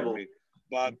incredible.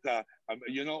 But,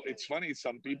 it's funny.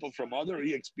 Some people from other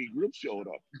EXP groups showed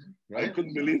up. Right? I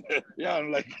couldn't believe it. Yeah,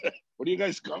 I'm like, where do you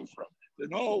guys come from? They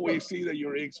said, no, we see that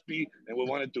you're EXP and we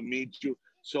wanted to meet you.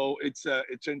 So it's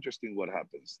interesting what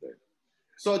happens there.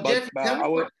 So, Jeffrey,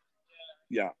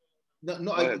 yeah.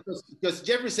 No, because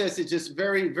Jeffrey says it's just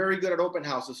very, very good at open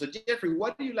houses. So, Jeffrey,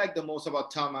 what do you like the most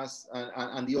about Thomas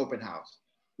and the open house?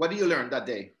 What do you learn that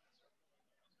day?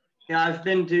 Yeah, I've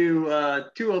been to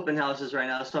 2 open houses right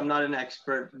now, so I'm not an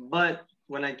expert. But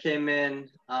when I came in,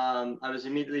 I was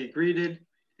immediately greeted,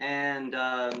 and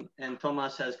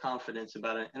Thomas has confidence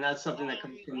about it, and that's something that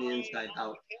comes from the inside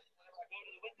out.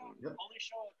 Yep.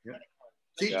 Yep.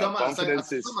 See, Thomas,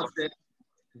 confidence is. Thomas said,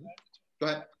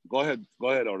 go ahead. Go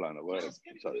ahead, Orlando. Go ahead.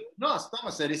 Sorry. No, as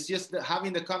Thomas said, it's just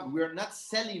having the confidence. We're not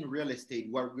selling real estate.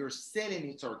 What we're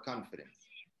selling is our confidence.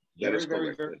 Very,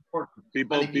 very important.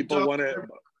 People want to.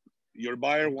 Your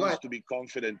buyer wants to be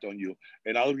confident on you.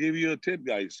 And I'll give you a tip,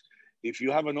 guys. If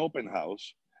you have an open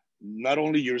house, not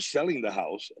only you're selling the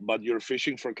house, but you're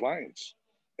fishing for clients.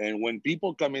 And when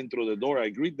people come in through the door, I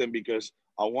greet them because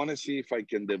I want to see if I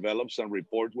can develop some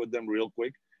rapport with them real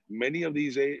quick. Many of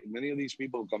these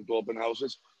people who come to open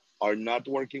houses are not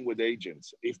working with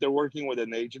agents. If they're working with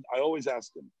an agent, I always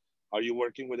ask them, are you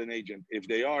working with an agent? If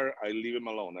they are, I leave them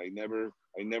alone. I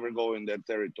never go in that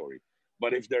territory.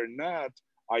 But if they're not,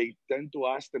 I tend to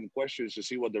ask them questions to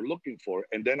see what they're looking for.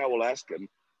 And then I will ask them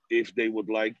if they would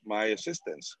like my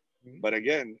assistance. Mm-hmm. But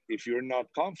again, if you're not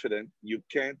confident,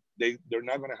 they're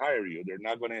not going to hire you. They're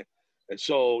not going to.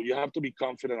 So you have to be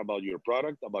confident about your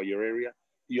product, about your area.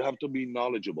 You have to be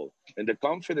knowledgeable. And the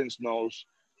confidence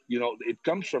it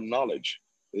comes from knowledge.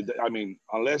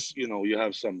 Unless, you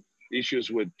have some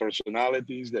issues with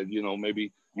personalities that,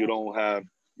 maybe you don't have,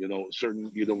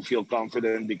 you don't feel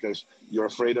confident because you're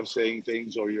afraid of saying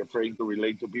things or you're afraid to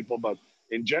relate to people. But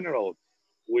in general,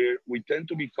 we tend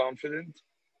to be confident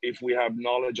if we have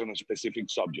knowledge on a specific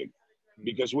subject,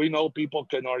 because we know people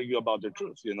can argue about the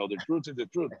truth. The truth is the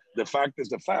truth. The fact is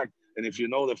the fact. And if you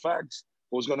know the facts,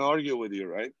 who's going to argue with you,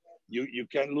 right? You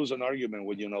can't lose an argument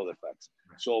when you know the facts.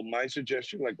 So my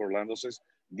suggestion, like Orlando says,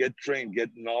 get trained, get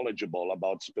knowledgeable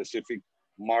about specific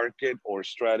market or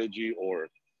strategy or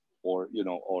you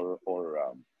know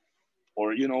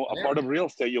or you know a part of real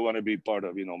estate you want to be part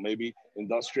of, you know, maybe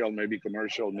industrial, maybe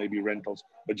commercial, maybe rentals,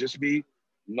 but just be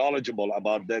knowledgeable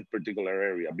about that particular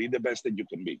area. Be the best that you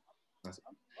can be.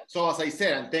 So as I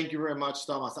said, and thank you very much,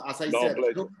 Thomas. As I No said,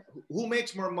 pleasure. who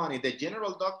makes more money, the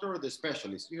general doctor or the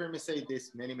specialist? You hear me say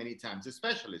this many, many times, the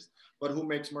specialist. But who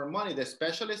makes more money, the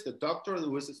specialist, the doctor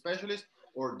who is a specialist,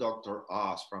 or Dr.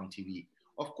 Oz from TV?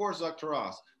 Of course, Dr.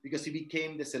 Oz, because he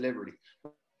became the celebrity.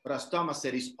 But as Thomas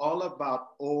said, it's all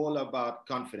about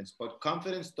confidence. But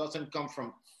confidence doesn't come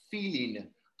from feeling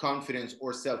confidence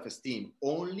or self-esteem.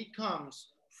 Only comes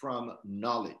from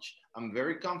knowledge. I'm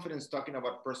very confident talking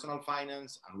about personal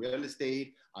finance and real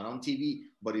estate and on TV.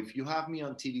 But if you have me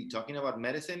on TV talking about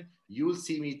medicine, you will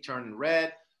see me turn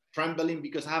red, trembling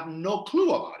because I have no clue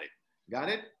about it. Got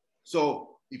it?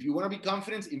 So if you want to be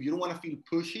confident, if you don't want to feel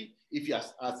pushy, if you,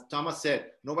 as Thomas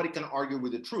said, nobody can argue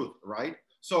with the truth, right?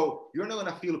 So you're not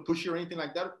going to feel pushy or anything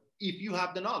like that if you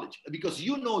have the knowledge, because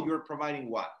you know you're providing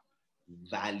what?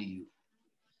 Value.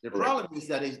 The problem is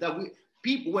that we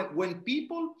people when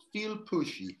people feel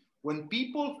pushy, when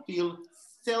people feel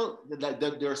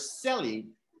that they're selling,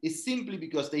 it's simply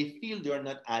because they feel they're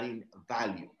not adding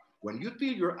value. When you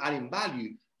feel you're adding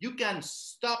value, you can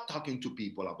stop talking to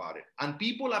people about it, and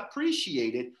people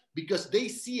appreciate it because they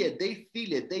see it, they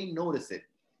feel it, they notice it.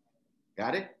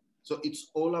 Got it? So it's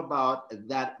all about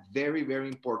that very, very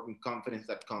important confidence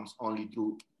that comes only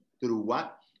through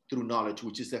what? Through knowledge,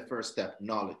 which is the first step,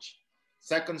 knowledge.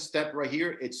 Second step right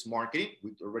here, it's marketing.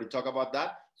 We already talked about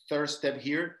that. Third step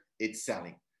here, it's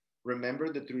selling.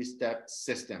 Remember the three-step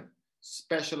system.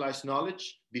 Specialized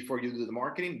knowledge before you do the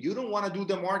marketing. You don't want to do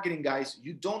the marketing, guys.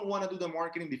 You don't want to do the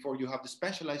marketing before you have the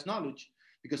specialized knowledge,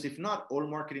 because if not, all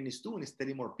marketing is doing is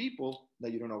telling more people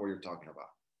that you don't know what you're talking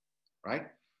about, right?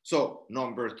 So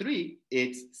number three,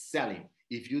 it's selling.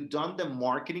 If you've done the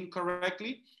marketing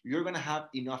correctly, you're going to have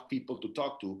enough people to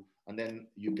talk to, and then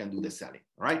you can do the selling.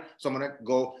 All right. So I'm going to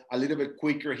go a little bit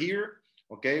quicker here.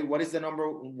 Okay. What is the number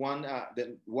one?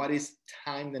 What is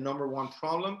time the number one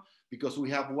problem? Because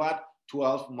we have what?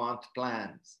 12-month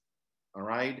plans. All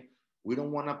right. We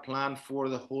don't want to plan for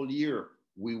the whole year.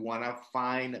 We want to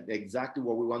find exactly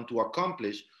what we want to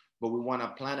accomplish, but we want to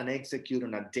plan and execute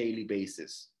on a daily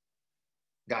basis.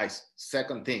 Guys,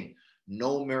 second thing,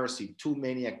 no mercy, too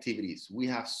many activities. We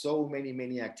have so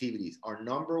many activities. Our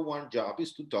number one job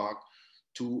is to talk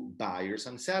to buyers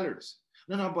and sellers.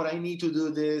 No, but I need to do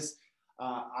this.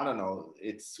 I don't know.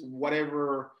 It's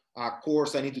whatever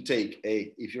course I need to take.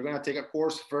 Hey, if you're going to take a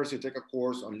course, first you take a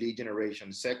course on lead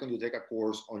generation. Second, you take a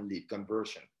course on lead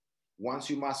conversion. Once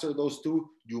you master those two,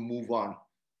 you move on.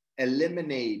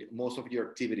 Eliminate most of your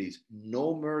activities.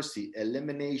 No mercy,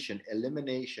 elimination.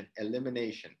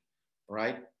 All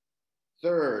right.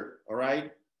 Third, all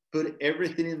right, put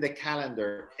everything in the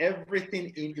calendar,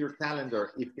 everything in your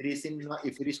calendar. If it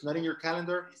is not in your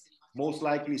calendar, most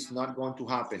likely it's not going to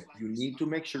happen. You need to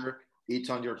make sure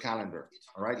it's on your calendar.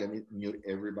 All right, let me mute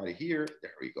everybody here.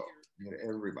 There we go. Mute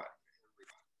everybody.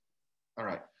 All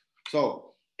right.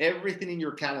 So everything in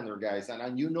your calendar, guys.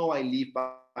 And you know I live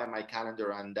by my calendar,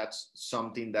 and that's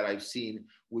something that I've seen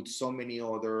with so many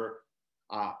other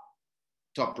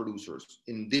top producers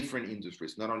in different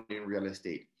industries, not only in real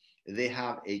estate. They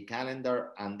have a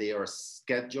calendar and they are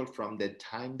scheduled from the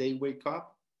time they wake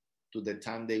up to the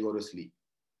time they go to sleep,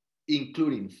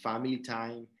 including family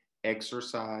time,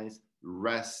 exercise,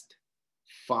 rest,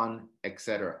 fun,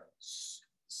 etc.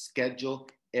 Schedule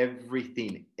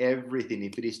everything.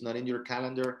 If it is not in your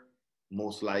calendar,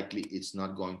 most likely it's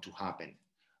not going to happen.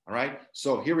 All right.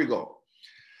 So here we go.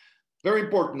 Very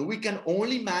important. We can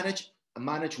only manage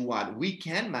what? We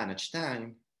can manage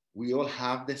time. We all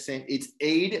have the same. It's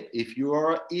 8. If you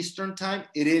are Eastern time,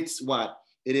 it is what?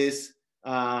 It is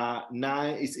 9.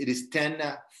 It is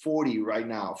 10:40 right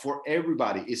now for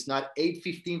everybody. It's not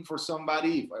 8:15 for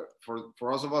somebody.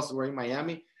 For us of us who are in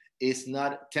Miami, it's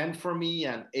not 10 for me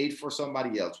and 8 for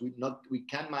somebody else. We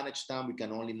can't manage time. We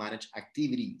can only manage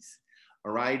activities.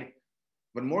 All right.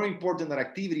 But more important than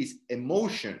activities,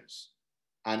 emotions.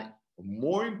 And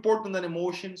more important than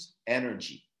emotions,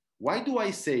 energy. Why do I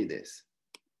say this?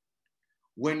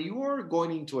 When you are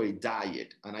going into a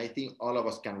diet, and I think all of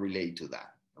us can relate to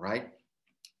that, right?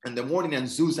 In the morning, and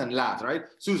Susan laughs, right?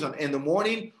 Susan, in the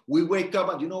morning, we wake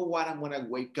up and you know what? I'm going to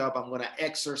wake up, I'm going to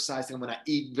exercise, I'm going to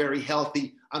eat very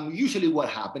healthy. And usually what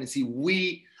happens is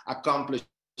we accomplish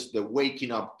the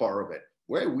waking up part of it.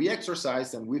 where we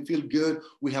exercise and we feel good,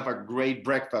 we have a great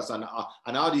breakfast. And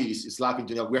Audi is laughing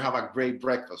to know we have a great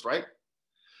breakfast, right?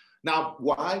 Now,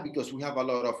 why? Because we have a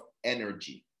lot of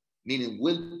energy, meaning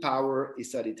willpower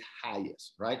is at its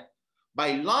highest, right?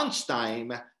 By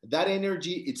lunchtime, that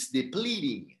energy, it's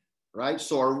depleting, right?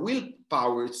 So our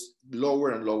willpower is lower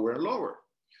and lower and lower.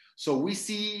 So we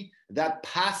see that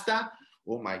pasta.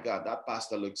 Oh my God, that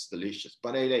pasta looks delicious.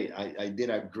 But hey, I did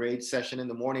a great session in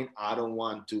the morning. I don't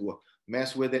want to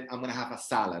mess with it. I'm gonna have a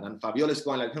salad. And Fabiola's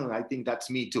going like, I think that's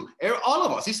me too. All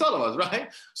of us, it's all of us,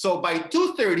 right? So by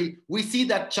 2:30, we see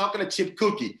that chocolate chip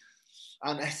cookie.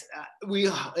 And we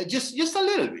just a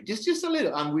little bit, just a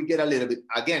little, and we get a little bit.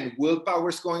 Again, willpower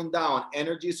is going down,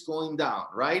 energy is going down,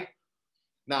 right?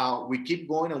 Now we keep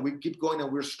going and we keep going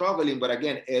and we're struggling, but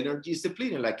again, energy is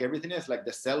depleting, like everything else, like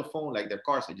the cell phone, like the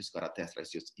cars. I just got a Tesla.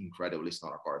 It's just incredible. It's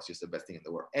not a car. It's just the best thing in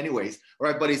the world. Anyways,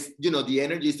 right? But it's, the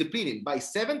energy is depleting. By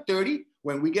 7:30,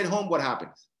 when we get home, what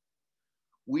happens?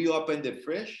 We open the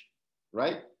fridge,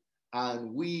 right?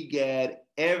 And we get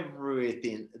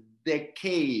everything, the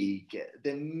cake,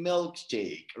 the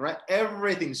milkshake, right?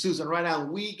 Everything, Susan, right now,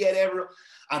 we get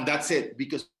and that's it,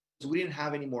 because we didn't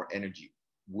have any more energy.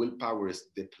 Willpower is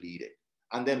depleted.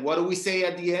 And then what do we say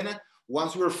at the end?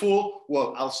 Once we're full,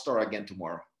 well, I'll start again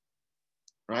tomorrow,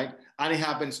 right? And it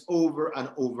happens over and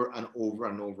over and over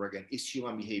and over again. It's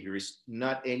human behavior. It's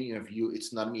not any of you.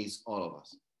 It's not me. It's all of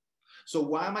us. So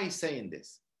why am I saying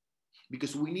this?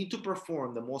 Because we need to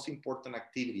perform the most important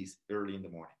activities early in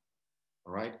the morning,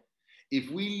 all right? If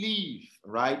we leave,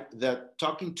 right,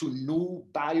 talking to new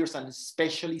buyers and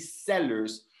especially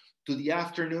sellers to the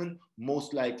afternoon,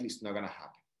 most likely it's not gonna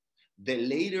happen. The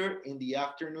later in the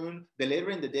afternoon, the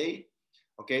later in the day,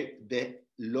 okay, the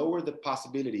lower the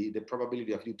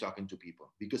probability of you talking to people,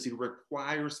 because it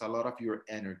requires a lot of your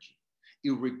energy.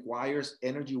 It requires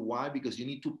energy. Why? Because you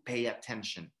need to pay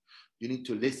attention. You need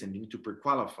to listen. You need to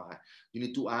pre-qualify. You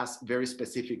need to ask very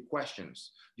specific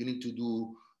questions. You need to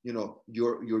do,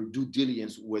 your due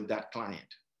diligence with that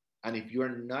client. And if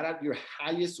you're not at your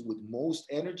highest with most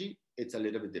energy, it's a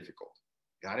little bit difficult.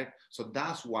 Got it? So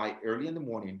that's why early in the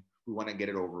morning, we want to get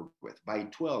it over with. By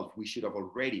 12, we should have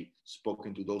already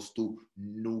spoken to those 2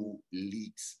 new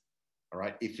leads. All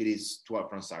right. If it is 12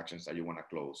 transactions that you want to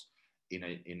close in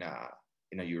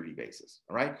a yearly basis.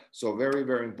 All right. So very,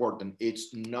 very important.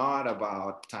 It's not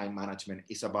about time management.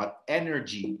 It's about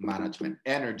energy management.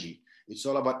 Energy. It's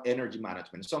all about energy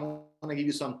management. So I'm going to give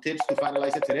you some tips to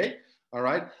finalize it today. All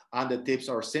right. And the tips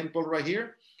are simple right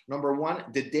here. Number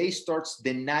 1, the day starts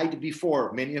the night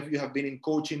before. Many of you have been in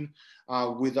coaching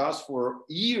with us for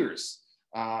years.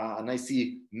 And I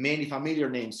see many familiar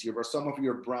names here, but some of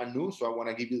you are brand new. So I want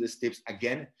to give you these tips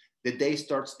again. The day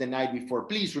starts the night before.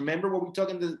 Please remember what we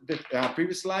talked in the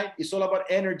previous slide. It's all about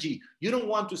energy. You don't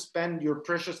want to spend your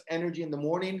precious energy in the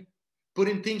morning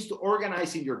putting things to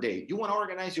organizing your day. You want to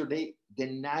organize your day the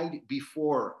night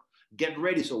before. Get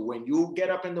ready. So when you get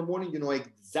up in the morning, you know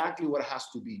exactly what has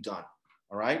to be done.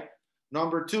 All right.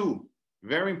 Number 2,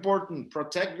 very important,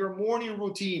 protect your morning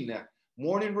routine.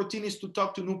 Morning routine is to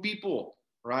talk to new people,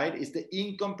 right? It's the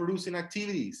income producing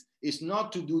activities. It's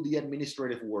not to do the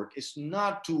administrative work. It's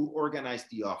not to organize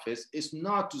the office. It's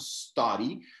not to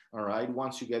study. All right.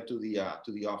 Once you get to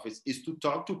the office, is to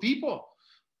talk to people.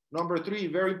 Number 3,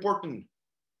 very important.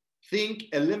 Think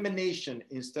elimination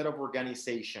instead of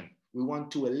organization. We want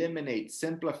to eliminate,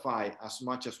 simplify as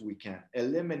much as we can.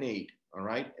 Eliminate. All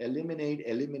right, eliminate,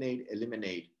 eliminate,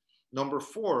 eliminate. Number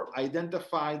 4,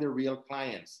 identify the real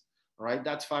clients. All right,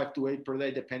 that's 5 to 8 per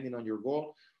day, depending on your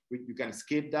goal. You can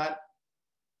skip that.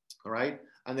 All right,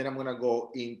 and then I'm gonna go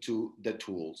into the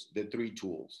tools, the 3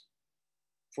 tools,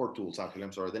 4 tools actually.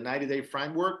 I'm sorry. The 90-day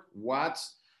framework.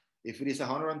 If it is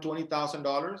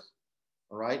 $120,000?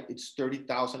 All right, it's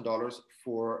 $30,000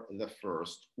 for the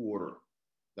first quarter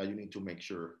that you need to make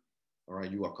sure, all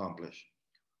right, you accomplish.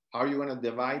 How are you going to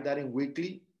divide that in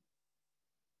weekly?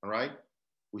 All right.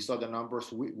 We saw the numbers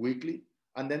weekly.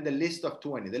 And then the list of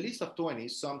 20. The list of 20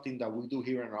 is something that we do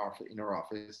here in our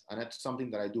office. And it's something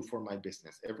that I do for my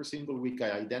business. Every single week,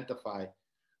 I identify,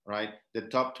 right, the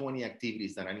top 20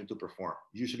 activities that I need to perform.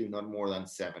 Usually not more than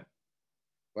 7.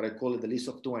 But I call it the list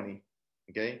of 20,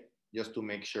 okay, just to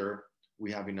make sure we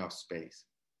have enough space.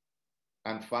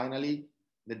 And finally,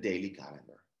 the daily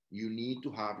calendar. You need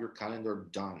to have your calendar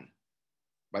done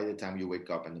by the time you wake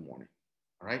up in the morning.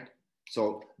 All right.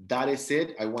 So that is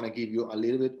it. I want to give you a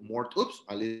little bit more,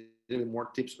 a little bit more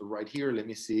tips right here. Let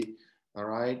me see. All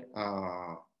right.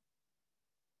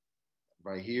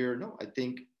 Right here. No, I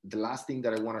think the last thing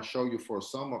that I want to show you for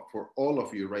all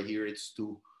of you right here,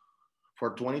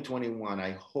 for 2021,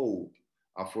 I hope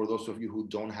for those of you who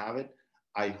don't have it,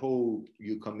 I hope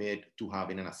you commit to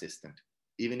having an assistant,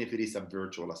 even if it is a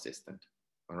virtual assistant.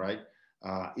 All right.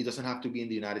 It doesn't have to be in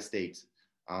the United States.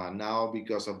 Now,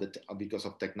 because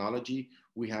of technology,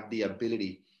 we have the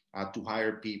ability to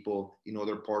hire people in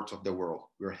other parts of the world.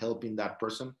 We're helping that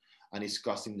person, and it's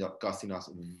costing us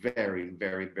very,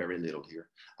 very, very little here.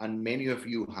 And many of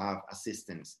you have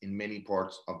assistants in many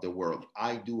parts of the world.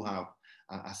 I do have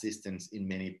assistants in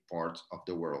many parts of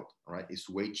the world. All right, it's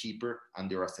way cheaper, and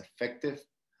they're as effective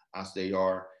as they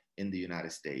are in the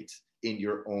United States in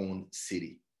your own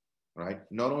city. Right?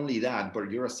 Not only that, but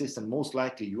your assistant, most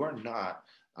likely you are not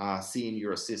seeing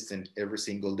your assistant every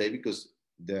single day because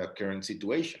the current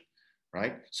situation,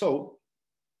 right? So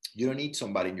you don't need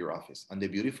somebody in your office. And the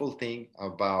beautiful thing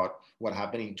about what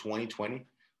happened in 2020,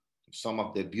 some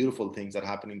of the beautiful things that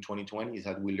happened in 2020 is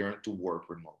that we learned to work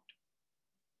remote.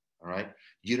 All right.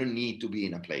 You don't need to be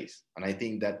in a place. And I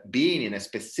think that being in a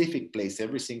specific place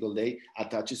every single day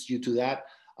attaches you to that,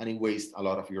 and it wastes a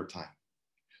lot of your time.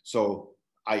 So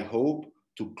I hope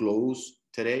to close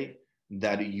today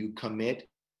that you commit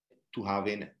to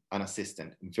having an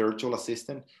assistant, virtual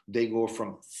assistant. They go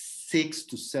from $6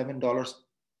 to $7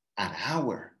 an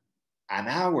hour,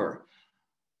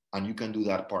 and you can do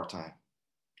that part-time.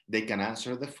 They can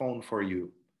answer the phone for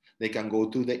you. They can go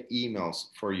through the emails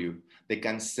for you. They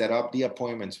can set up the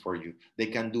appointments for you. They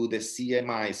can do the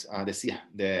CMIs,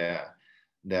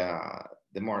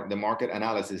 the market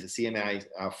analysis, the CMI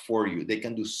for you. They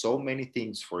can do so many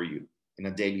things for you in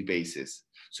a daily basis,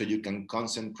 so you can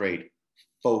concentrate,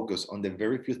 focus on the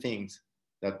very few things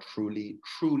that truly,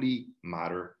 truly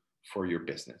matter for your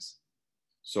business.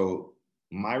 So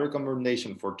my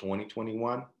recommendation for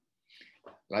 2021,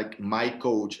 like my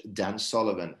coach, Dan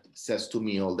Sullivan, says to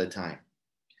me all the time,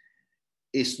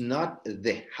 is not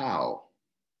the how,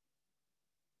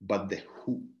 but the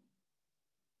who.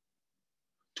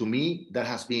 To me, that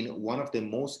has been one of the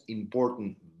most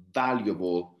important,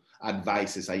 valuable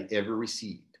advices I ever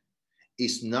received.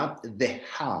 It's not the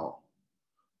how,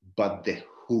 but the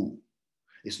who.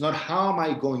 It's not how am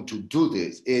I going to do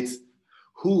this, it's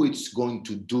who is going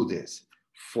to do this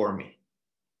for me.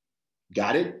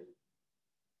 Got it?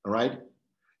 All right?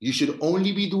 You should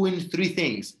only be doing 3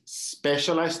 things: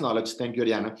 specialized knowledge, thank you,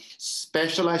 Ariana,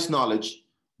 specialized knowledge,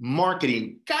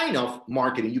 marketing, kind of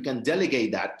marketing, you can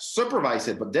delegate that, supervise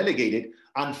it, but delegate it.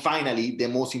 And finally, the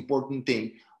most important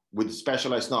thing with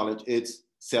specialized knowledge, it's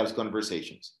sales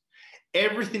conversations.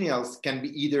 Everything else can be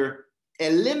either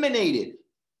eliminated,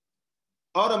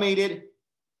 automated,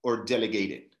 or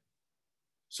delegated.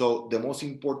 So the most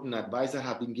important advice that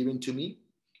have been given to me,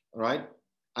 all right,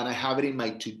 and I have it in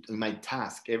my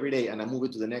task every day, and I move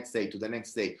it to the next day, to the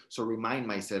next day. So remind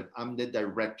myself, I'm the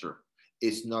director.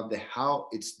 It's not the how,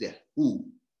 it's the who,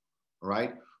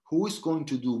 right? Who is going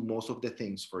to do most of the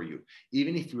things for you?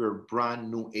 Even if you're a brand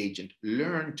new agent,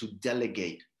 learn to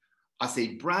delegate. As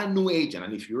a brand new agent,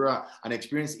 and if you're an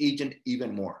experienced agent,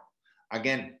 even more.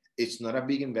 Again, it's not a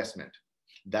big investment.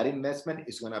 That investment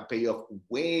is going to pay off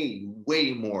way,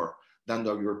 way more than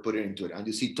what you're putting into it. And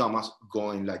you see Thomas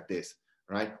going like this,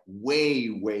 right? Way,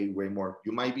 way, way more.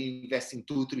 You might be investing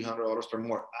 $200-300 per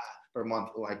month.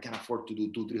 Oh, I can afford to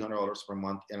do $200-300 per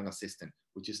month in an assistant,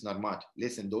 which is not much.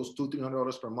 Listen, those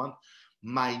 $200-300 per month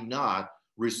might not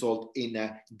result in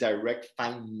a direct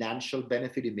financial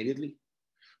benefit immediately,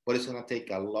 but it's going to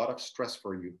take a lot of stress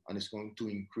for you, and it's going to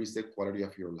increase the quality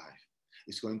of your life.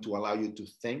 It's going to allow you to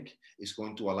think. It's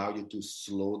going to allow you to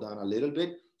slow down a little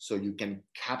bit so you can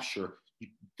capture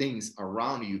things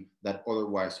around you that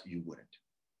otherwise you wouldn't.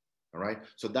 All right.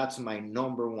 So that's my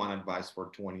number one advice for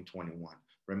 2021.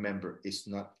 Remember, it's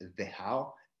not the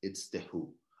how, it's the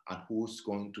who, and who's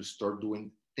going to start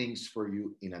doing things for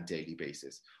you in a daily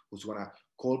basis, who's going to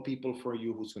call people for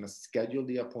you, who's going to schedule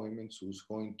the appointments, who's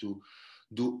going to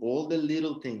do all the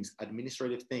little things,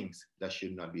 administrative things that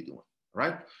should not be doing.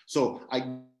 Right? So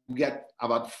I get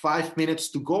about 5 minutes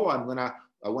to go. I want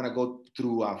to go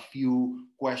through a few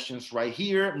questions right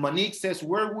here. Monique says,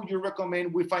 where would you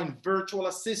recommend we find virtual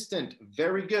assistant?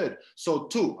 Very good. So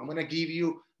 2, I'm going to give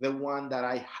you the one that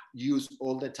I use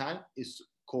all the time. It's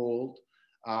called,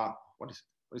 what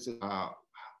is it?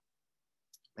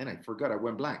 Man, I forgot, I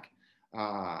went blank.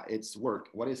 It's work.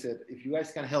 What is it? If you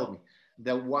guys can help me.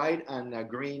 The white and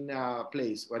green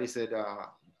place, what is it?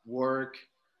 Work.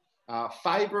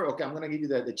 Fiverr, okay, I'm gonna give you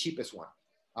the cheapest one.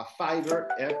 Fiverr,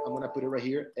 I'm gonna put it right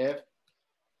here,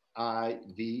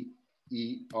 Fiverr.com,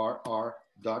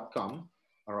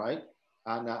 all right?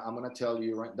 And I'm gonna tell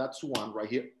you, right, that's one right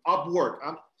here. Upwork,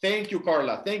 thank you,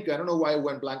 Carla, thank you. I don't know why I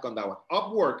went blank on that one.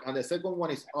 Upwork, and the second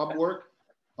one is Upwork,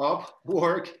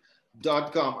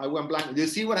 .com. I went blank. You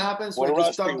see what happens We're when you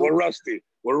rusty. stop? We're rusty.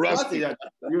 We're Rusty. rusty.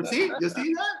 You see? You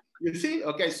see that? You see?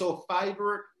 Okay, so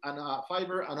Fiverr and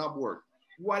Upwork.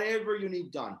 Whatever you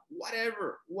need done,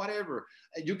 whatever.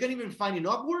 You can even find in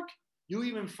Upwork. You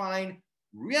even find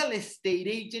real estate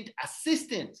agent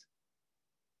assistants,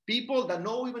 people that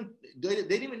know even they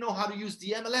didn't even know how to use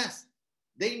the MLS.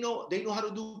 They know how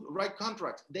to do write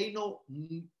contracts. They know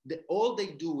all they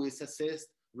do is assist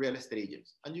real estate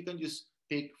agents, and you can just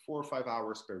pick 4 or 5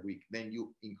 hours per week. Then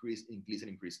you increase.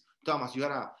 Thomas, you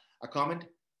had a comment?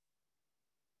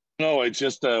 No, it's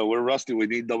just we're rusty. We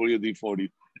need WD-40.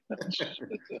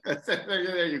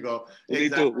 There you go.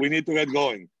 We need to get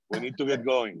going. We need to get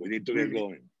going. We need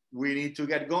to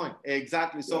get going.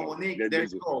 Exactly. So, Monique, there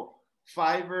you go.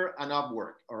 Fiverr and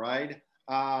Upwork. All right.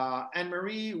 Anne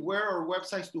Marie, where are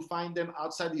websites to find them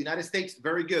outside the United States?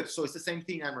 Very good. So it's the same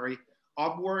thing, Anne Marie.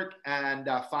 Upwork and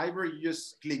Fiverr, you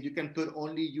just click. You can put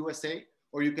only USA,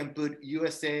 or you can put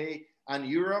USA and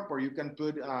Europe, or you can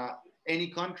put any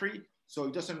country. So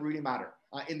it doesn't really matter.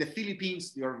 In the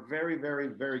Philippines, you're very, very,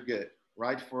 very good,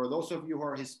 right? For those of you who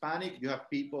are Hispanic, you have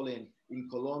people in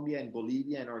Colombia and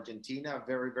Bolivia and Argentina,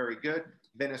 very, very good.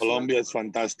 Venezuela. Colombia is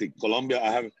fantastic. Colombia,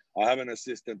 I have an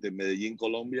assistant in Medellin,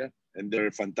 Colombia, and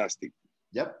they're fantastic.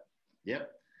 Yep.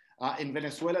 In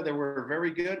Venezuela, they were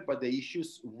very good, but the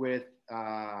issues with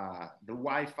the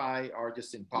Wi-Fi are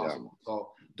just impossible. Yeah.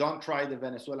 So don't try the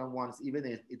Venezuelan ones, even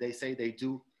if they say they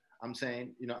do. I'm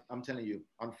telling you,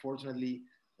 unfortunately,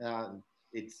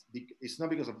 it's not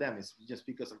because of them. It's just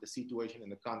because of the situation in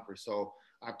the country. So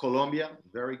Colombia,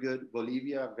 very good.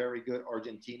 Bolivia, very good.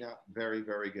 Argentina, very,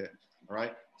 very good. All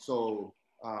right. So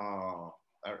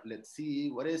let's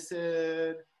see. What is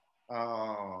it?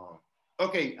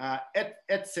 Okay.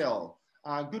 Etzel.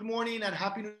 Good morning and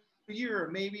happy New Year.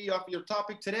 Maybe off your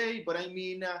topic today, but I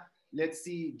mean, let's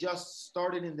see, just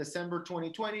started in December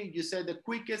 2020. You said the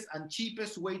quickest and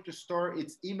cheapest way to start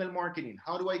is email marketing.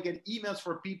 How do I get emails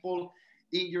for people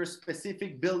in your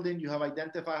specific building you have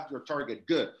identified your target?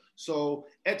 Good. So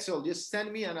Edsel, just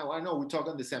send me, and I know we talk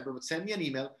in December, but send me an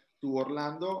email to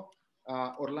Orlando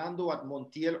at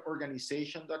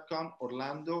montielorganization.com,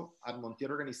 Orlando at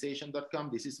montielorganization.com.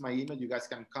 This is my email. You guys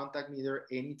can contact me there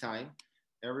anytime.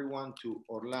 Everyone to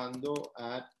Orlando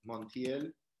at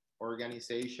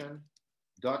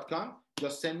montielorganization.com.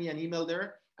 Just send me an email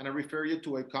there, and I refer you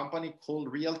to a company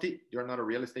called Realty. They're not a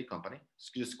real estate company. It's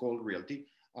just called Realty.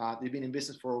 They've been in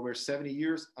business for over 70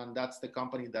 years, and that's the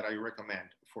company that I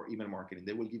recommend for email marketing.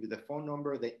 They will give you the phone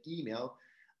number, the email,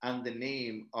 and the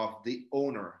name of the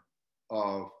owner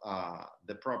of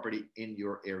the property in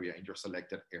your area, in your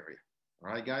selected area.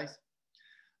 All right, guys?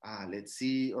 Let's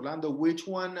see, Orlando, which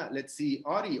one? Let's see,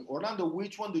 Audie, Orlando,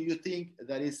 which one do you think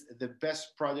that is the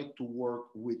best project to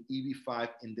work with EB5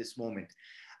 in this moment?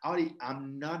 Audie,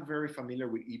 I'm not very familiar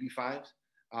with EB5s.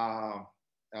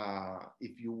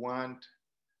 If you want,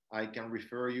 I can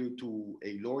refer you to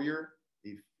a lawyer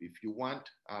if you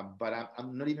want, but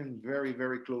I'm not even very,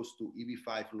 very close to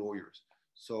EB5 lawyers.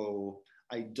 So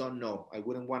I don't know. I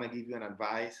wouldn't want to give you an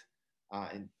advice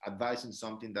in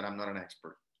something that I'm not an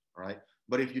expert, all right?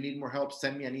 But if you need more help,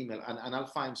 send me an email and I'll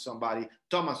find somebody.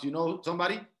 Thomas, you know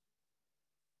somebody?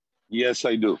 Yes,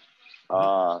 I do.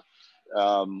 The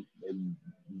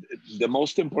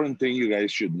most important thing you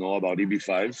guys should know about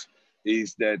EB5s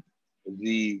is that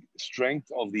the strength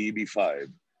of the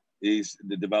EB5 is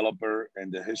the developer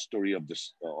and the history of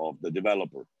the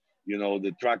developer,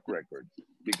 the track record.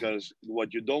 Because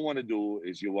what you don't want to do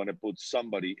is you want to put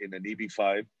somebody in an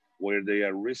EB5 where they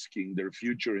are risking their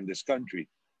future in this country,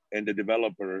 and the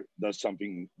developer does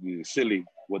something silly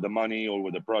with the money or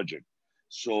with the project.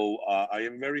 So I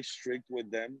am very strict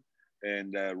with them.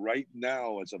 And right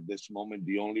now, as of this moment,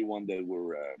 the only one that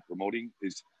we're promoting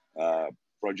is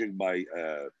project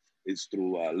is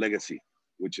through Legacy,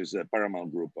 which is a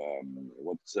Paramount Group.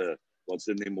 What's the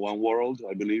name? One World,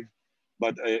 I believe.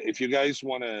 But if you guys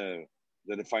want to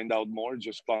find out more,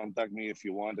 just contact me if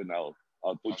you want, and I'll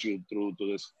put you through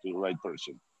to the right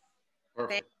person.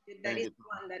 Perfect. That is the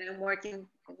one that I'm working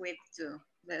with too,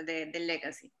 the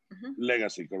Legacy.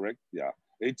 Legacy, correct? Yeah.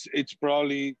 It's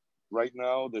probably right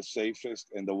now the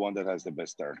safest and the one that has the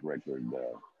best track record,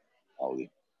 Audi.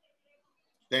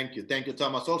 Thank you,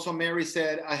 Thomas. Also, Mary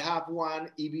said, I have one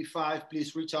EB5,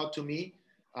 please reach out to me.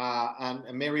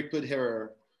 And Mary put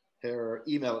her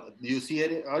email. Do you see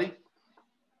it, Audi?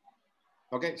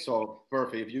 Okay, so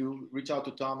perfect. If you reach out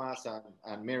to Thomas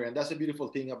and Mary, and that's a beautiful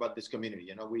thing about this community.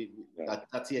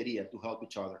 That's the idea, to help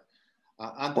each other.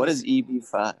 What is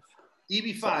EB5?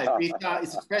 EB5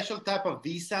 is a special type of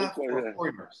visa for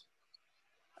foreigners.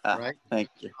 right? Thank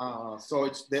you. So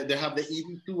they have the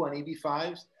EB2 and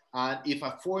EB5s. And if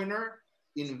a foreigner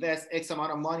invests X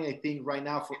amount of money, I think right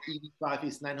now for EB5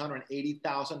 is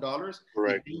 $980,000.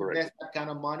 Correct, If you correct. invest that kind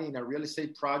of money in a real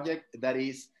estate project that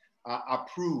is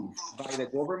approved by the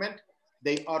government,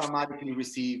 they automatically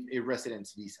receive a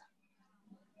residence visa,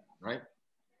 right?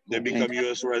 They become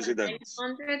U.S. residents.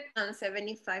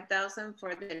 175,000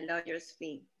 for the lawyer's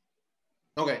fee.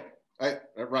 Okay,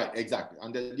 right, exactly.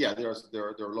 And there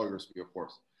are lawyers fee, of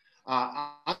course.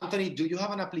 Anthony, do you have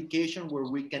an application where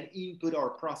we can input our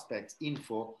prospects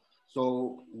info?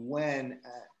 So when,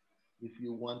 if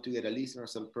you want to get a lease or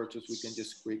sell purchase, we can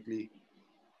just quickly.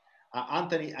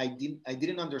 Anthony, I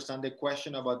didn't understand the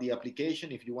question about the application.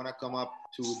 If you want to come up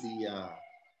to the,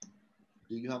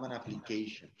 do you have an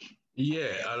application?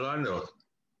 Yeah, Orlando.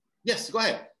 Yes, go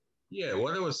ahead. Yeah,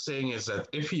 what I was saying is that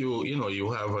if you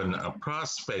have a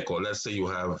prospect, or let's say you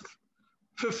have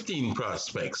 15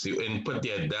 prospects, you input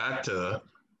their data,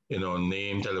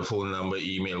 name, telephone number,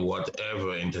 email,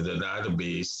 whatever, into the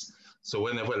database. So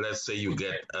whenever, let's say, you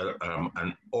get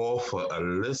an offer, a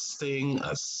listing,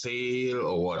 a sale,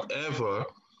 or whatever,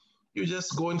 you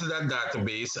just go into that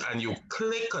database and you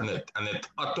click on it, and it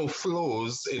auto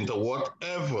flows into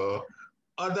whatever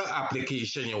other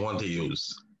application you want to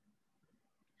use.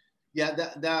 Yeah,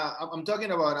 I'm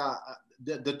talking about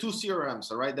the two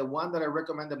CRMs, all right? The one that I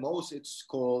recommend the most, it's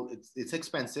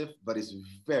expensive, but it's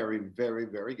very, very,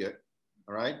 very good,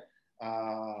 all right?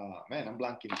 Man, I'm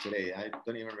blanking today. I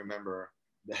don't even remember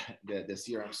the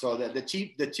CRM. So the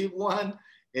cheap one,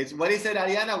 it's, what is it,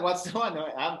 Ariana? What's the one?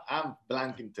 I'm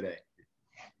blanking today.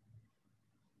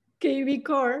 KV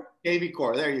Core. KV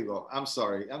Core, there you go. I'm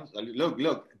sorry. Look,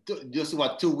 just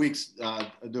what 2 weeks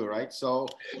do, right? So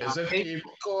is it KV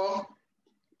Core?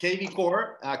 KV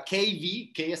Core,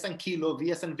 KV, K as in Kilo,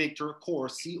 V as in Victor, Core,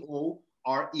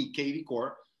 C-O-R-E, KV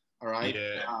Core. All right.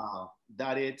 Yeah.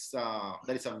 That is a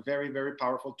very, very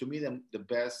powerful, to me, the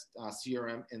best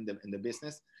CRM in the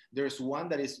business. There's one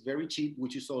that is very cheap,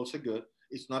 which is also good.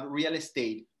 It's not real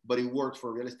estate, but it works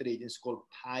for real estate agents, called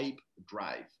Pipe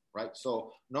Drive, right?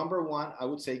 So number one, I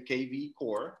would say KV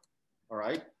Core, all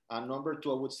right? And number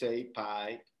two, I would say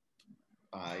Pipe.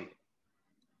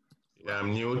 Yeah,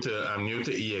 I'm new to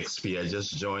EXP. I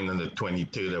just joined on the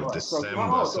 23rd of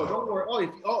December. So don't worry.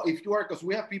 If you are, because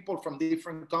we have people from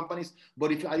different companies,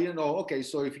 but if I didn't know, okay,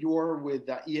 so if you are with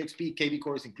EXP, KV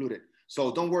Core is included.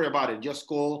 So don't worry about it. Just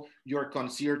call your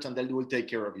concierge and they will take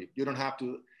care of you. You don't have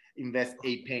to invest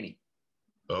a penny.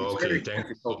 Okay, thank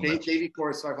you. So KV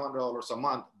Core is $500 a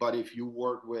month, but if you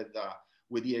work with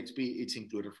EXP, it's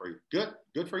included for you.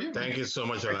 Good for you. Thank you so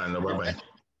much, Orlando. Bye-bye.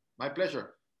 My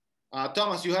pleasure.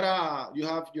 Thomas, you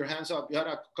have your hands up. You had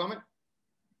a comment?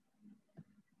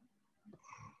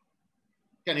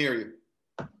 Can't hear you.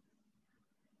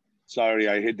 Sorry,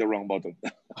 I hit the wrong button.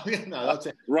 No, that's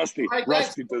it. Rusty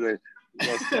today.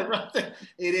 It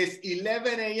is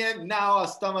 11 a.m. now,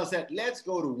 as Thomas said. Let's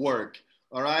go to work.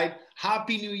 All right.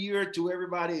 Happy New Year to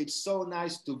everybody. It's so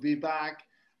nice to be back.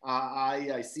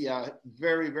 I see a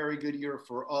very, very good year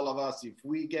for all of us. If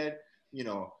we get,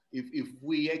 if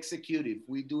we execute, if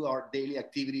we do our daily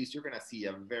activities, you're going to see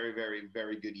a very, very,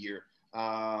 very good year.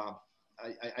 I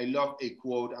love a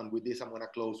quote, and with this, I'm going to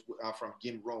close from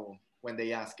Jim Rohn when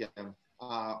they asked him,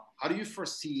 how do you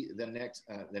foresee the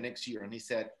next year? And he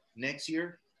said, next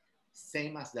year,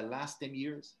 same as the last 10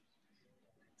 years,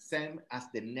 same as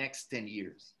the next 10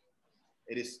 years.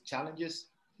 It is challenges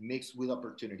mixed with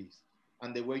opportunities.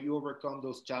 And the way you overcome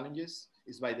those challenges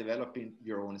is by developing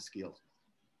your own skills.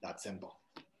 That's simple.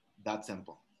 That's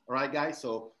simple. All right, guys.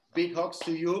 So big hugs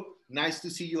to you. Nice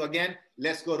to see you again.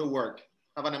 Let's go to work.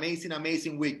 Have an amazing,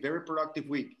 amazing week. Very productive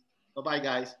week. Bye-bye,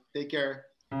 guys. Take care.